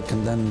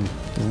second, then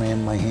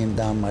ran my hand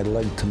down my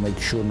leg to make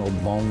sure no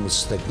bone was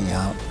sticking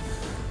out.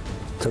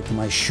 Took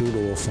my chute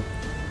off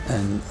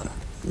and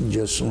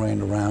just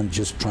ran around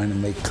just trying to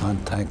make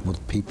contact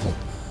with people.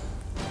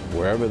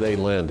 Wherever they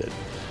landed,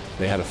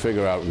 they had to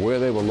figure out where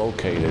they were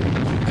located,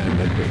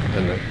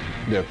 and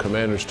their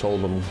commanders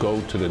told them,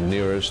 go to the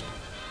nearest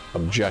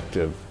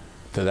objective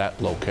to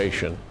that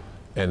location.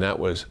 And that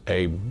was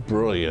a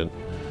brilliant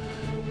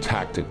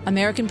tactic.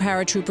 American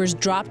paratroopers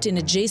dropped in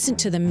adjacent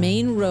to the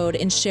main road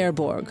in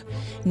Cherbourg,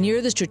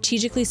 near the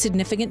strategically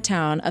significant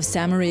town of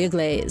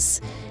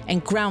Saint-Marie-Église,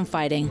 and ground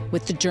fighting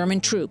with the German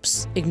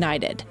troops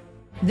ignited.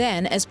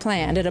 Then, as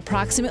planned, at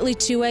approximately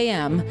 2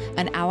 a.m.,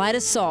 an Allied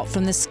assault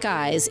from the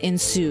skies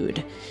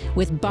ensued,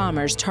 with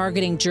bombers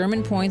targeting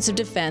German points of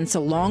defense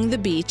along the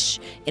beach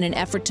in an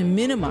effort to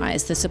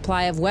minimize the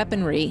supply of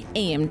weaponry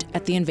aimed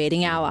at the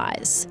invading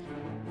Allies.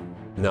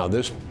 Now,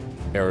 this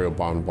aerial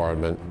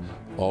bombardment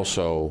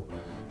also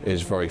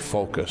is very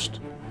focused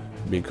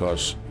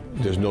because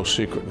there's no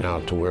secret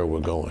now to where we're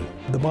going.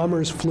 The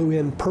bombers flew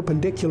in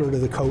perpendicular to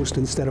the coast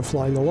instead of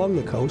flying along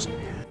the coast.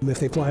 If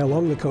they fly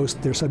along the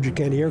coast, they're subject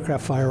to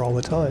anti-aircraft fire all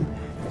the time,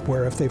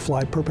 where if they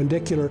fly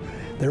perpendicular,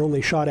 they're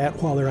only shot at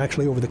while they're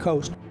actually over the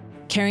coast.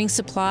 Carrying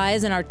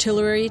supplies and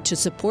artillery to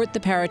support the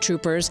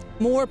paratroopers,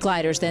 more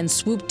gliders then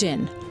swooped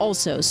in,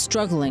 also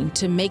struggling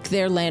to make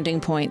their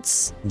landing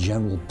points.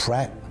 General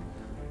Pratt,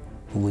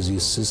 who was the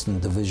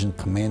assistant division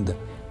commander,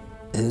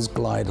 his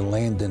glider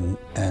landed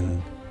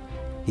and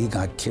he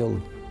got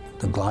killed.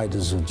 The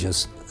gliders were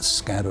just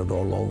scattered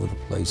all over the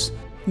place.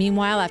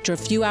 Meanwhile, after a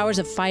few hours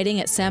of fighting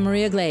at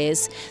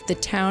Saint-Marie-Église, the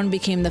town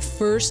became the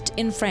first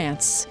in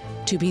France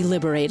to be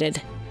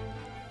liberated.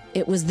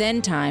 It was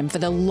then time for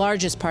the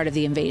largest part of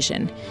the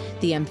invasion,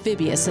 the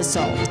amphibious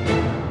assault.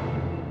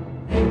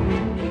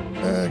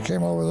 It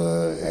came over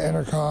the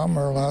intercom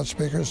or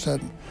loudspeaker,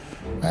 said,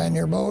 "Man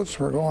your boats,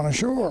 we're going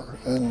ashore,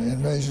 and the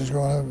invasion's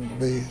going to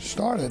be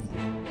started."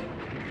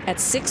 At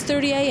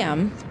 6:30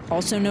 a.m.,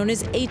 also known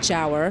as H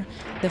hour,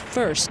 the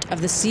first of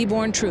the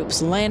seaborne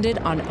troops landed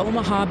on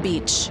Omaha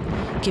Beach,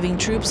 giving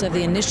troops of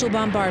the initial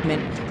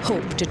bombardment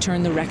hope to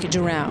turn the wreckage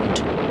around.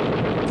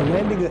 The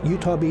landing at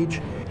Utah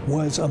Beach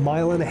was a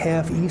mile and a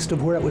half east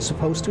of where it was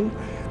supposed to,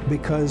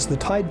 because the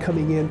tide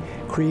coming in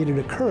created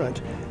a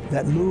current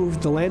that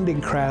moved the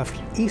landing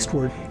craft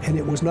eastward, and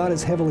it was not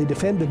as heavily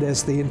defended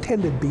as the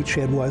intended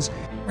beachhead was.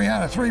 We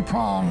had a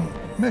three-pronged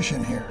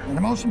mission here, and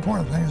the most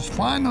important thing is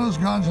find those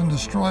guns and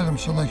destroy them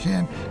so they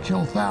can't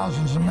kill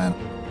thousands of men.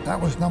 That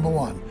was number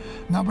one.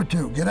 Number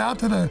two, get out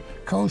to the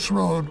coast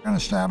road and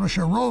establish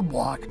a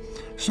roadblock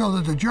so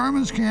that the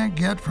Germans can't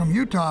get from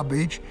Utah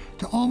Beach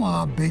to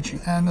Omaha Beach.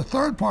 And the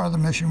third part of the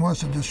mission was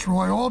to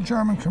destroy all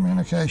German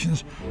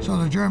communications so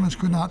the Germans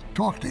could not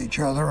talk to each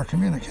other or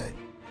communicate.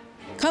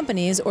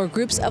 Companies or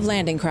groups of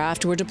landing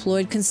craft were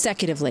deployed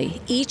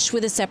consecutively, each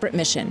with a separate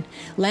mission.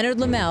 Leonard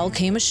Lamel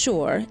came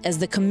ashore as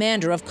the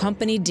commander of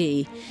Company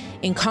D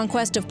in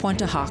conquest of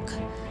Pointe Hoc,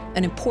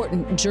 an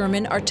important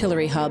German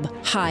artillery hub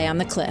high on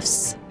the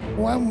cliffs.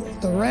 When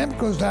the ramp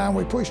goes down,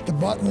 we push the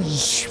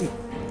buttons,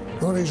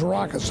 go these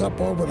rockets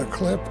up over the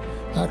cliff.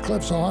 That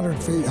cliff's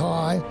 100 feet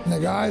high, and the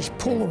guys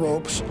pull the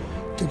ropes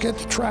to get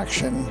the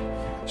traction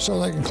so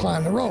they can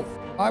climb the rope.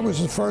 I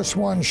was the first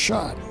one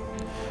shot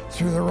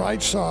through the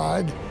right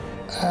side,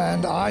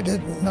 and I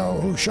didn't know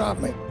who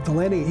shot me. The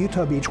landing at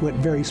Utah Beach went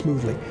very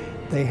smoothly.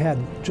 They had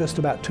just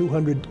about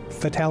 200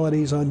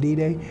 fatalities on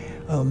D-Day,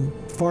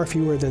 far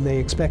fewer than they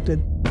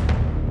expected.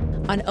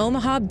 On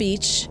Omaha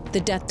Beach, the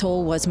death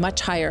toll was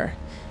much higher.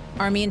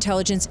 Army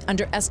intelligence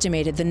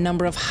underestimated the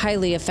number of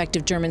highly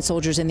effective German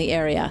soldiers in the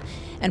area,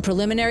 and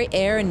preliminary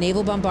air and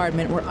naval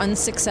bombardment were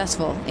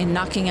unsuccessful in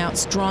knocking out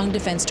strong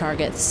defense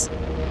targets.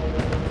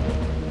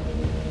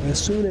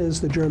 As soon as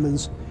the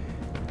Germans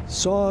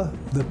saw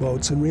the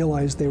boats and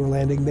realized they were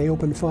landing, they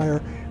opened fire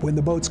when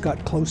the boats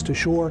got close to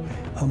shore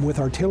with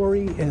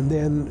artillery, and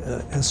then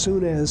as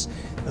soon as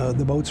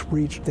the boats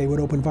reached, they would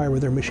open fire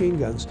with their machine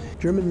guns.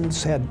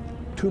 Germans had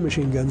two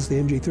machine guns, the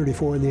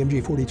MG-34 and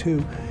the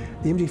MG-42.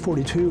 The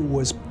MG-42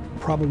 was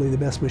probably the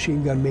best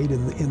machine gun made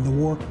in the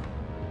war.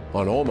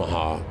 On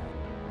Omaha,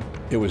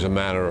 it was a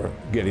matter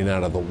of getting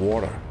out of the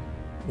water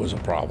was a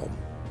problem.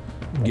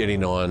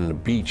 Getting on the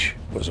beach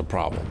was a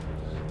problem.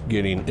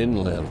 Getting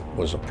inland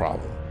was a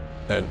problem.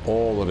 And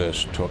all of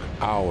this took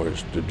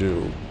hours to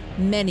do.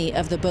 Many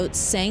of the boats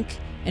sank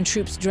and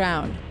troops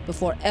drowned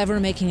before ever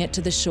making it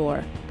to the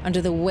shore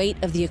under the weight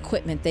of the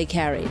equipment they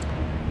carried.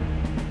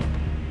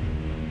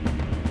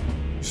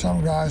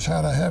 Some guys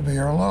had a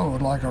heavier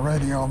load, like a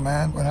radio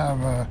man would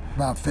have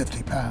about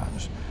 50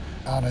 pounds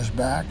on his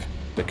back.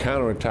 The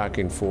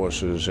counterattacking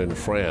forces in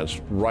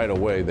France, right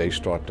away they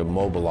start to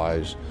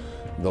mobilize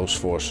those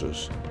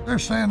forces. They're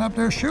staying up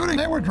there shooting.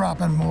 They were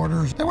dropping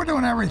mortars. They were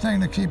doing everything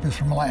to keep us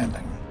from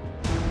landing.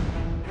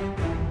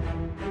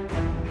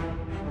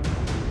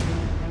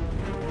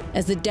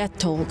 As the death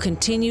toll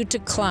continued to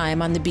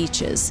climb on the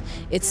beaches,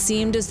 it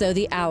seemed as though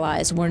the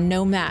Allies were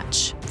no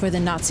match for the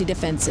Nazi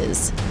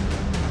defenses.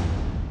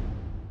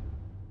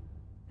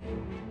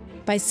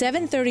 By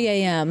 7:30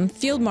 a.m.,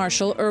 Field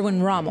Marshal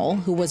Erwin Rommel,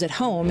 who was at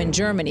home in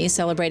Germany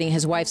celebrating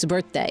his wife's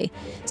birthday,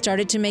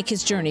 started to make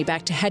his journey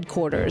back to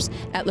headquarters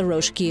at La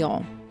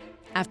Roche-Guyon,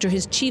 after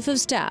his chief of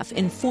staff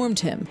informed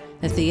him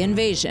that the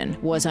invasion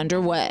was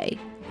underway.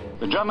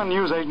 The German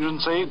news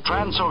agency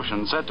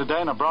Transocean said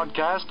today in a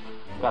broadcast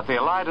that the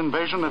Allied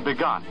invasion had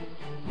begun.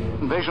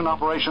 Invasion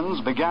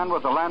operations began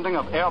with the landing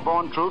of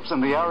airborne troops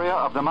in the area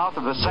of the mouth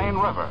of the Seine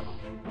River.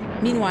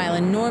 Meanwhile,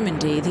 in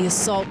Normandy, the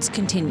assaults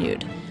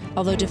continued.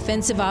 Although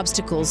defensive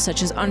obstacles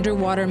such as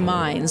underwater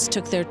mines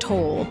took their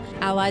toll,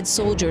 Allied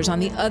soldiers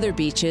on the other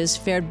beaches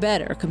fared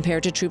better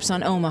compared to troops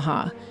on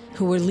Omaha,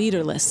 who were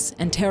leaderless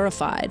and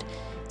terrified.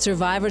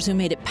 Survivors who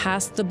made it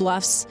past the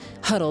bluffs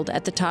huddled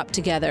at the top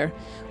together,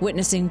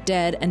 witnessing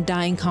dead and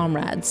dying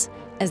comrades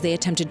as they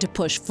attempted to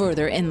push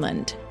further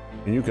inland.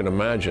 You can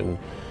imagine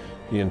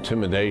the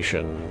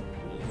intimidation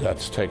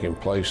that's taking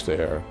place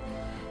there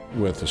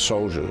with the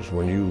soldiers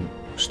when you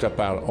step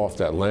out off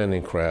that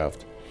landing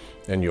craft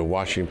and you're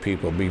watching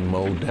people be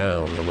mowed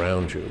down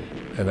around you,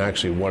 and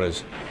actually what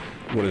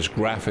is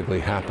graphically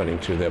happening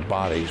to their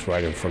bodies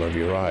right in front of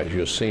your eyes.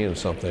 You're seeing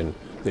something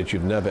that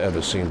you've never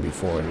ever seen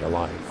before in your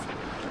life.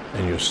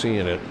 And you're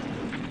seeing it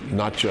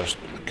not just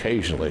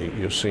occasionally,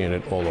 you're seeing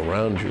it all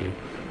around you,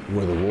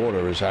 where the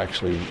water is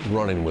actually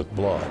running with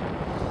blood.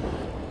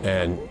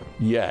 And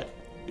yet,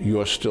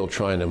 you're still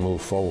trying to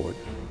move forward.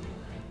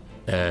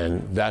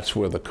 And that's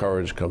where the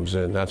courage comes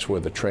in, that's where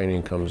the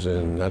training comes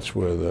in, that's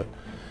where the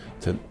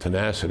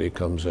tenacity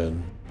comes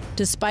in.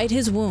 Despite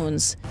his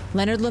wounds,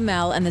 Leonard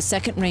Lamel and the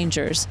 2nd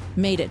Rangers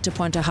made it to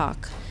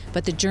Pointe-à-Hoc,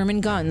 but the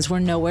German guns were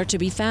nowhere to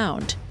be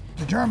found.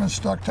 The Germans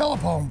stuck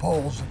telephone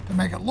poles to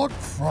make it look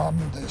from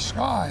the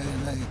sky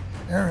in the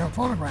aerial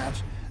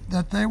photographs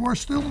that they were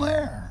still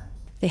there.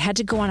 They had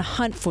to go on a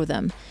hunt for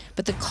them,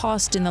 but the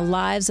cost in the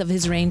lives of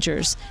his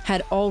Rangers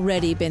had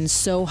already been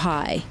so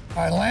high.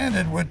 I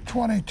landed with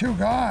 22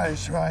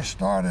 guys who I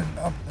started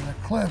up in the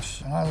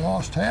cliffs, and I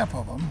lost half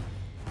of them.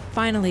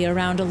 Finally,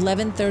 around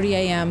 11:30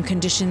 a.m.,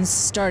 conditions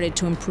started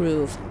to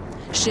improve.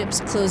 Ships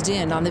closed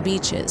in on the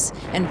beaches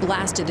and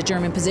blasted the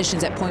German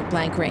positions at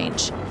point-blank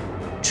range.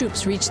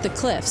 Troops reached the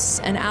cliffs,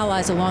 and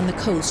Allies along the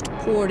coast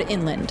poured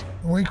inland.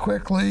 We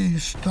quickly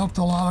stuffed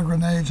a lot of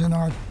grenades in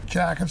our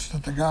jackets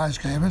that the guys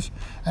gave us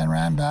and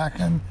ran back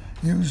and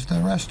used the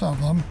rest of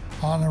them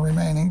on the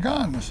remaining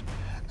guns.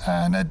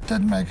 And it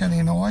didn't make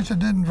any noise, it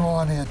didn't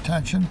draw any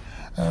attention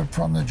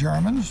from the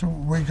Germans.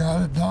 We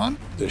got it done.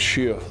 The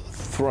sheer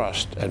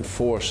thrust and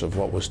force of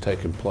what was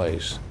taking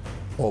place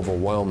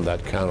overwhelmed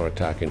that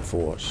counterattacking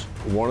force.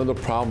 One of the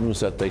problems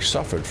that they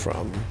suffered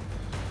from,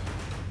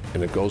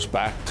 and it goes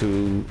back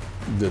to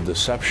the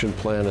deception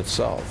plan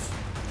itself,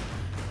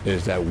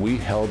 is that we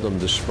held them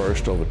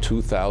dispersed over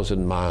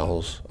 2,000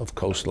 miles of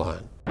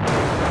coastline.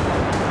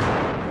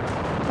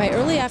 By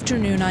early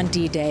afternoon on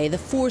D-Day, the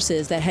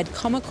forces that had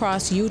come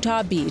across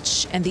Utah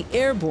Beach and the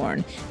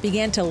airborne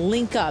began to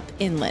link up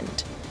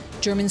inland.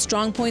 German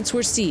strongpoints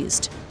were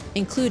seized,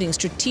 including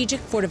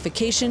strategic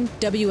fortification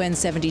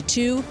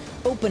WN-72,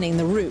 opening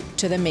the route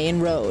to the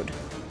main road.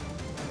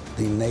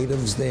 The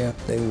natives there,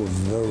 they were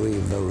very,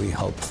 very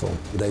helpful.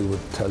 They would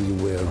tell you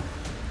where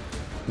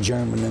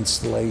German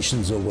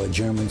installations or where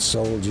German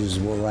soldiers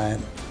were at.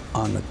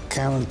 On the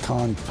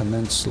Carenton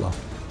Peninsula,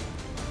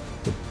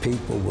 the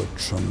people were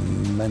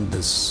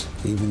tremendous,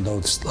 even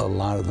though a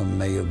lot of them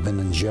may have been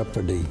in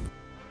jeopardy.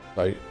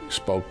 I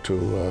spoke to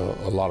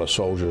a lot of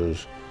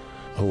soldiers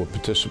who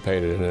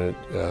participated in it.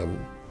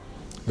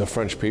 The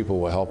French people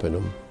were helping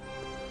them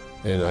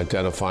in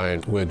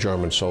identifying where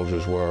German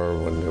soldiers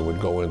were when they would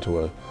go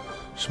into a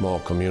small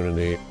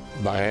community.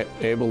 By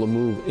able to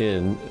move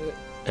in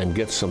and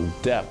get some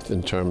depth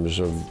in terms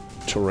of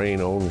terrain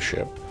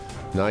ownership,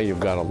 now you've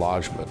got a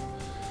lodgment.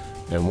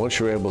 And once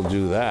you're able to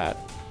do that,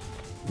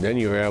 then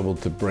you're able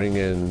to bring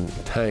in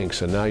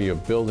tanks, and now you're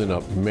building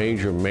up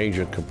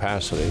major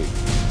capacity.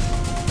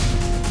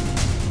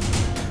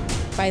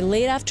 By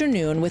late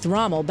afternoon, with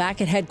Rommel back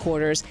at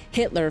headquarters,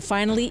 Hitler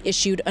finally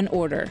issued an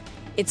order.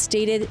 It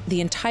stated the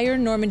entire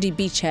Normandy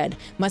beachhead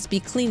must be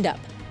cleaned up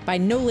by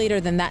no later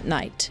than that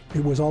night.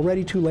 It was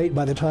already too late.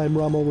 By the time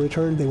Rommel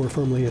returned, they were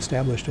firmly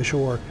established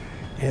ashore,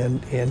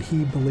 and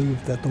he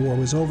believed that the war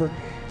was over.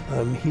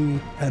 He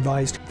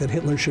advised that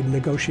Hitler should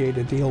negotiate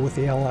a deal with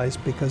the Allies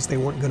because they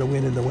weren't going to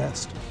win in the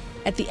West.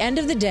 At the end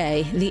of the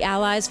day, the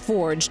Allies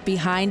forged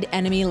behind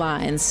enemy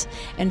lines,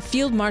 and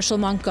Field Marshal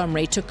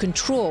Montgomery took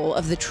control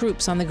of the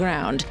troops on the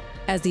ground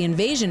as the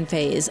invasion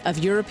phase of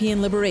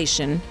European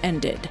liberation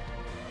ended.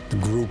 The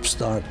group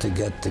started to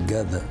get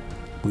together.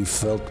 We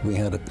felt we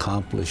had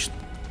accomplished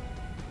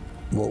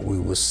what we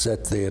were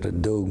set there to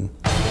do.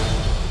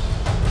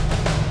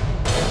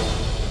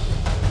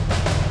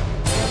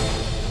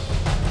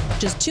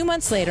 Just 2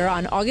 months later,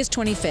 on August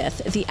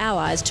 25th, the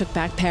Allies took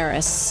back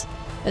Paris.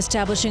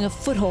 establishing a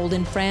foothold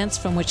in France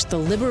from which the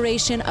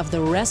liberation of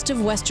the rest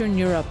of Western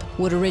Europe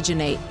would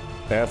originate.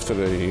 After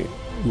the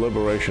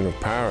liberation of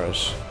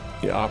Paris,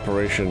 the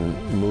operation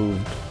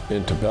moved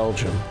into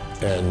Belgium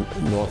and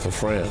north of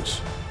France.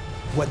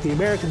 What the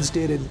Americans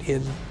did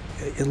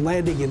in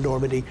landing in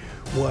Normandy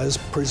was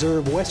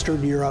preserve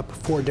Western Europe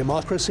for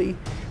democracy,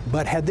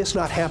 but had this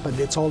not happened,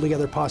 it's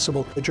altogether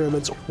possible the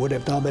Germans would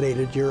have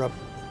dominated Europe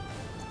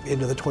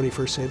into the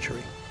 21st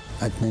century.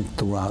 I think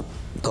throughout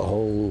the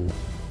whole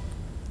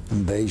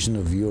invasion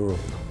of Europe,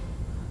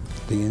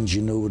 the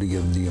ingenuity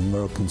of the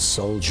American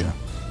soldier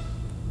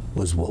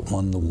was what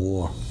won the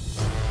war.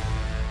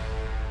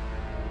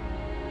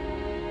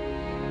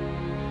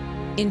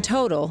 In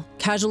total,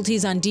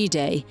 casualties on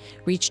D-Day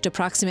reached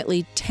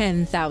approximately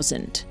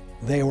 10,000.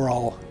 They were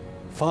all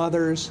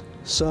fathers,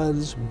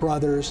 sons,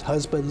 brothers,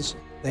 husbands.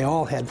 They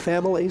all had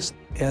families.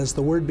 As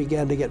the word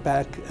began to get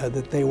back that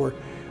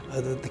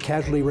the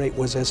casualty rate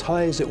was as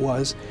high as it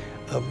was,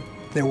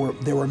 there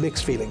were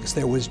mixed feelings.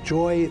 There was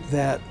joy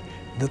that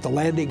the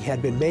landing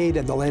had been made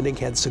and the landing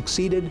had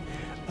succeeded.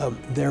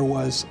 There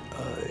was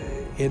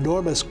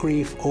enormous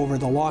grief over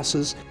the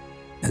losses.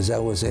 As I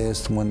was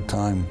asked one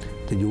time,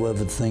 did you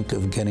ever think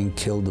of getting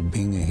killed or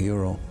being a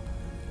hero?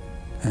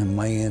 And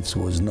my answer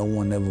was no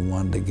one ever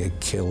wanted to get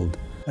killed.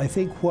 I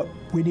think what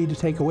we need to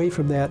take away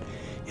from that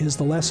is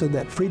the lesson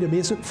that freedom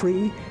isn't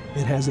free,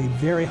 it has a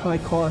very high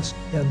cost,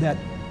 and that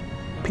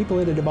people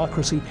in a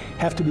democracy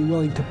have to be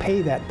willing to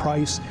pay that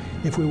price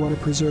if we want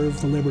to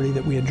preserve the liberty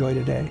that we enjoy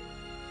today.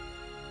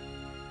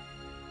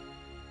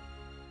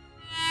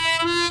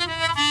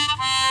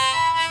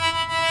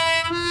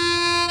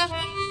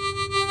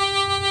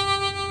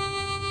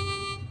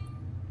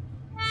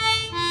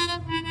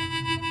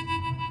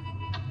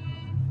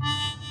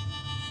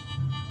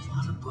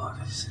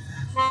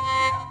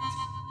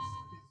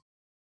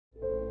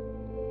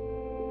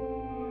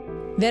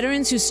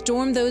 Veterans who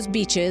stormed those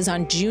beaches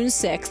on June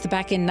 6th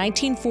back in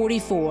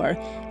 1944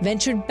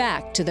 ventured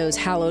back to those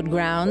hallowed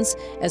grounds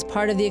as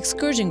part of the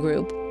excursion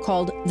group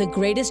called the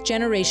Greatest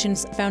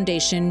Generations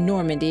Foundation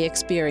Normandy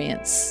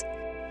Experience.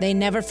 They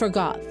never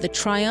forgot the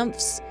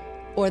triumphs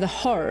or the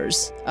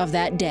horrors of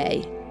that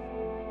day.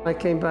 I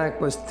came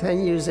back was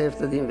 10 years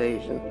after the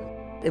invasion.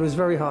 It was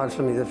very hard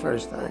for me the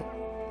first time.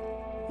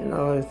 You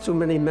know, too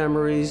many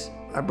memories.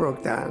 I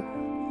broke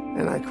down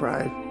and I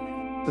cried.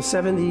 For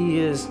 70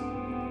 years,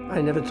 I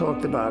never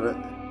talked about it.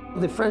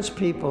 The French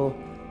people,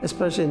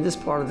 especially in this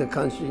part of the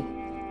country,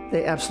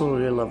 they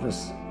absolutely love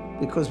us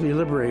because we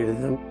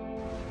liberated them.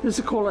 This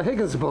is called a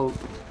Higgins boat.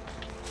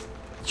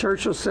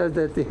 Churchill said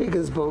that the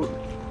Higgins boat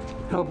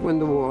helped win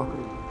the war.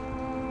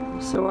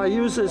 So I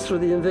used this for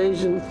the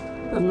invasion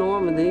of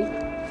Normandy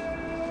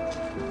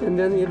and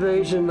then the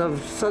invasion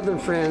of southern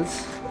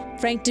France.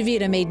 Frank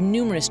DeVita made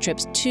numerous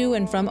trips to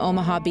and from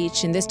Omaha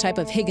Beach in this type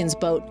of Higgins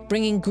boat,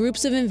 bringing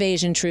groups of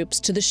invasion troops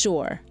to the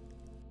shore.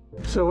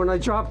 So when I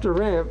dropped the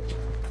ramp,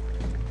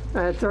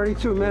 I had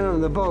 32 men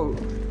on the boat.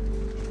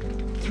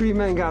 3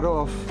 men got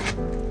off,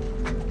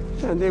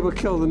 and they were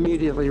killed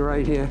immediately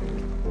right here.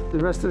 The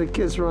rest of the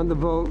kids were on the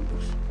boat.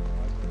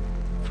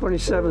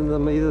 27 of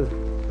them either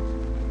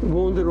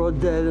wounded or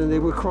dead, and they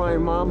were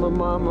crying, "Mama,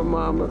 Mama,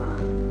 Mama."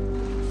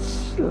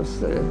 So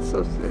sad,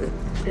 so sad.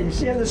 And you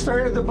see on the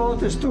stern of the boat,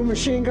 there's 2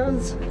 machine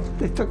guns.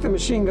 They took the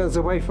machine guns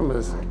away from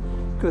us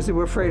because they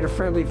were afraid of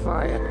friendly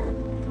fire.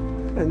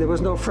 And there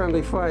was no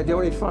friendly fire. The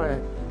only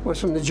fire was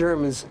from the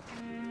Germans.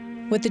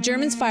 What the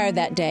Germans fired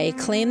that day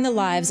claimed the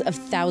lives of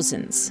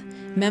thousands,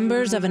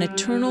 members of an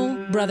eternal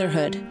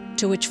brotherhood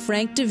to which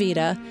Frank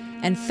DeVita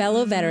and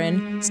fellow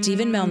veteran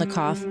Stephen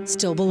Melnikoff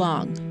still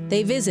belong.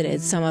 They visited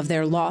some of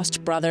their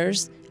lost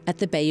brothers at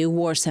the Bayou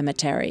War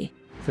Cemetery.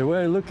 The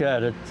way I look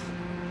at it,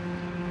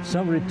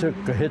 somebody took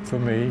a hit for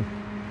me,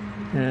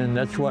 and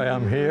that's why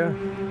I'm here.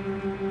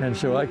 And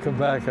so I come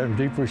back, I have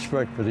deep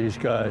respect for these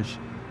guys.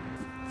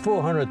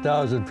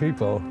 400,000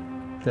 people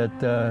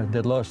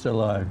that lost their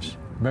lives,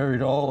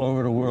 buried all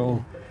over the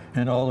world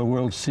and all the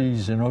world's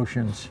seas and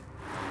oceans.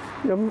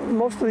 You know,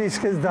 most of these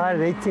kids died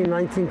at 18,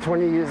 19,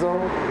 20 years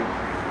old.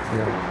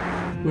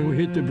 Yeah. When we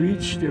hit the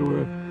beach, there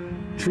were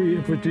 3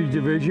 infantry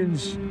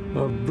divisions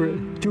of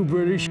 2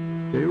 British.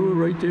 They were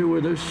right there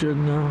with us,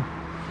 and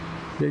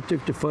they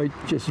took the fight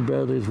just as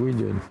badly as we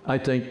did. I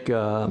think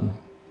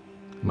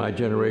my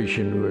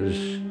generation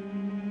was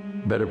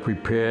better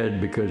prepared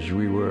because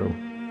we were,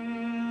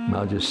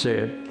 I'll just say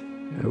it,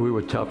 we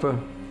were tougher.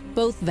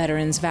 Both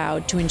veterans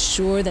vowed to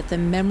ensure that the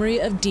memory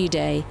of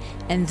D-Day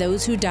and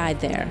those who died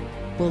there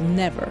will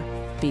never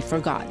be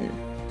forgotten.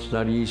 It's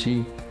not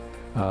easy.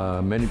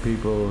 Many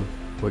people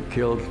were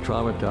killed,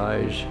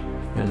 traumatized,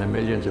 and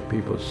millions of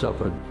people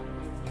suffered.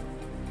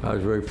 I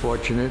was very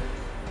fortunate,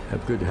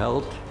 have good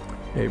health,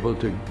 able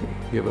to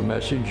give a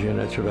message, and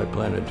that's what I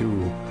plan to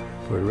do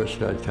for the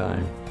rest of that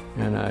time.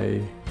 And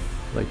I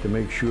like to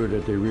make sure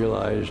that they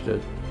realize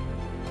that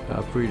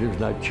freedom's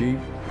not cheap.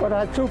 But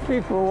I had 2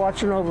 people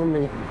watching over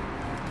me,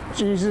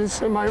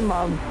 Jesus and my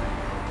mom.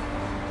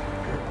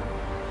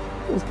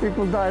 Those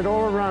people died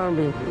all around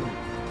me,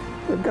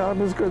 but God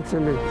was good to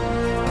me.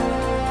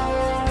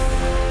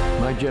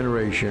 My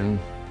generation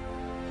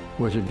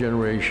was a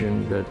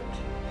generation that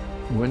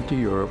went to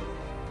Europe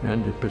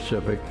and the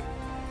Pacific,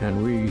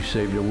 and we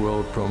saved the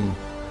world from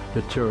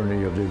the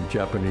tyranny of the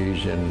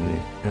Japanese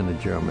and the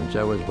Germans.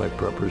 That was my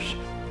purpose.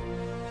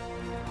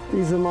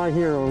 These are my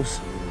heroes.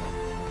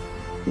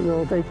 You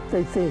know,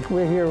 they think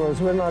we're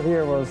heroes. We're not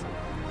heroes.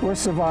 We're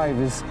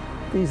survivors.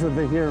 These are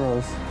the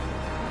heroes.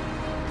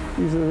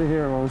 These are the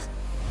heroes.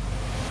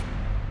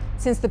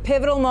 Since the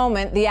pivotal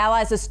moment the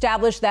Allies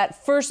established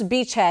that first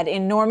beachhead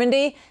in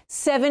Normandy,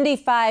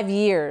 75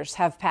 years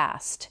have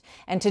passed.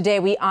 And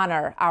today we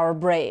honor our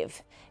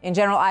brave. In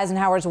General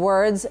Eisenhower's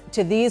words,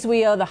 to these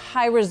we owe the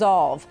high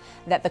resolve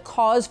that the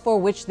cause for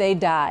which they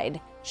died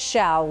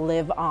shall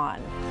live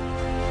on.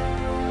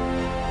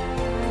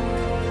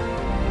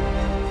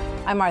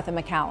 I'm Martha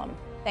McCallum.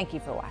 Thank you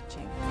for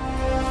watching.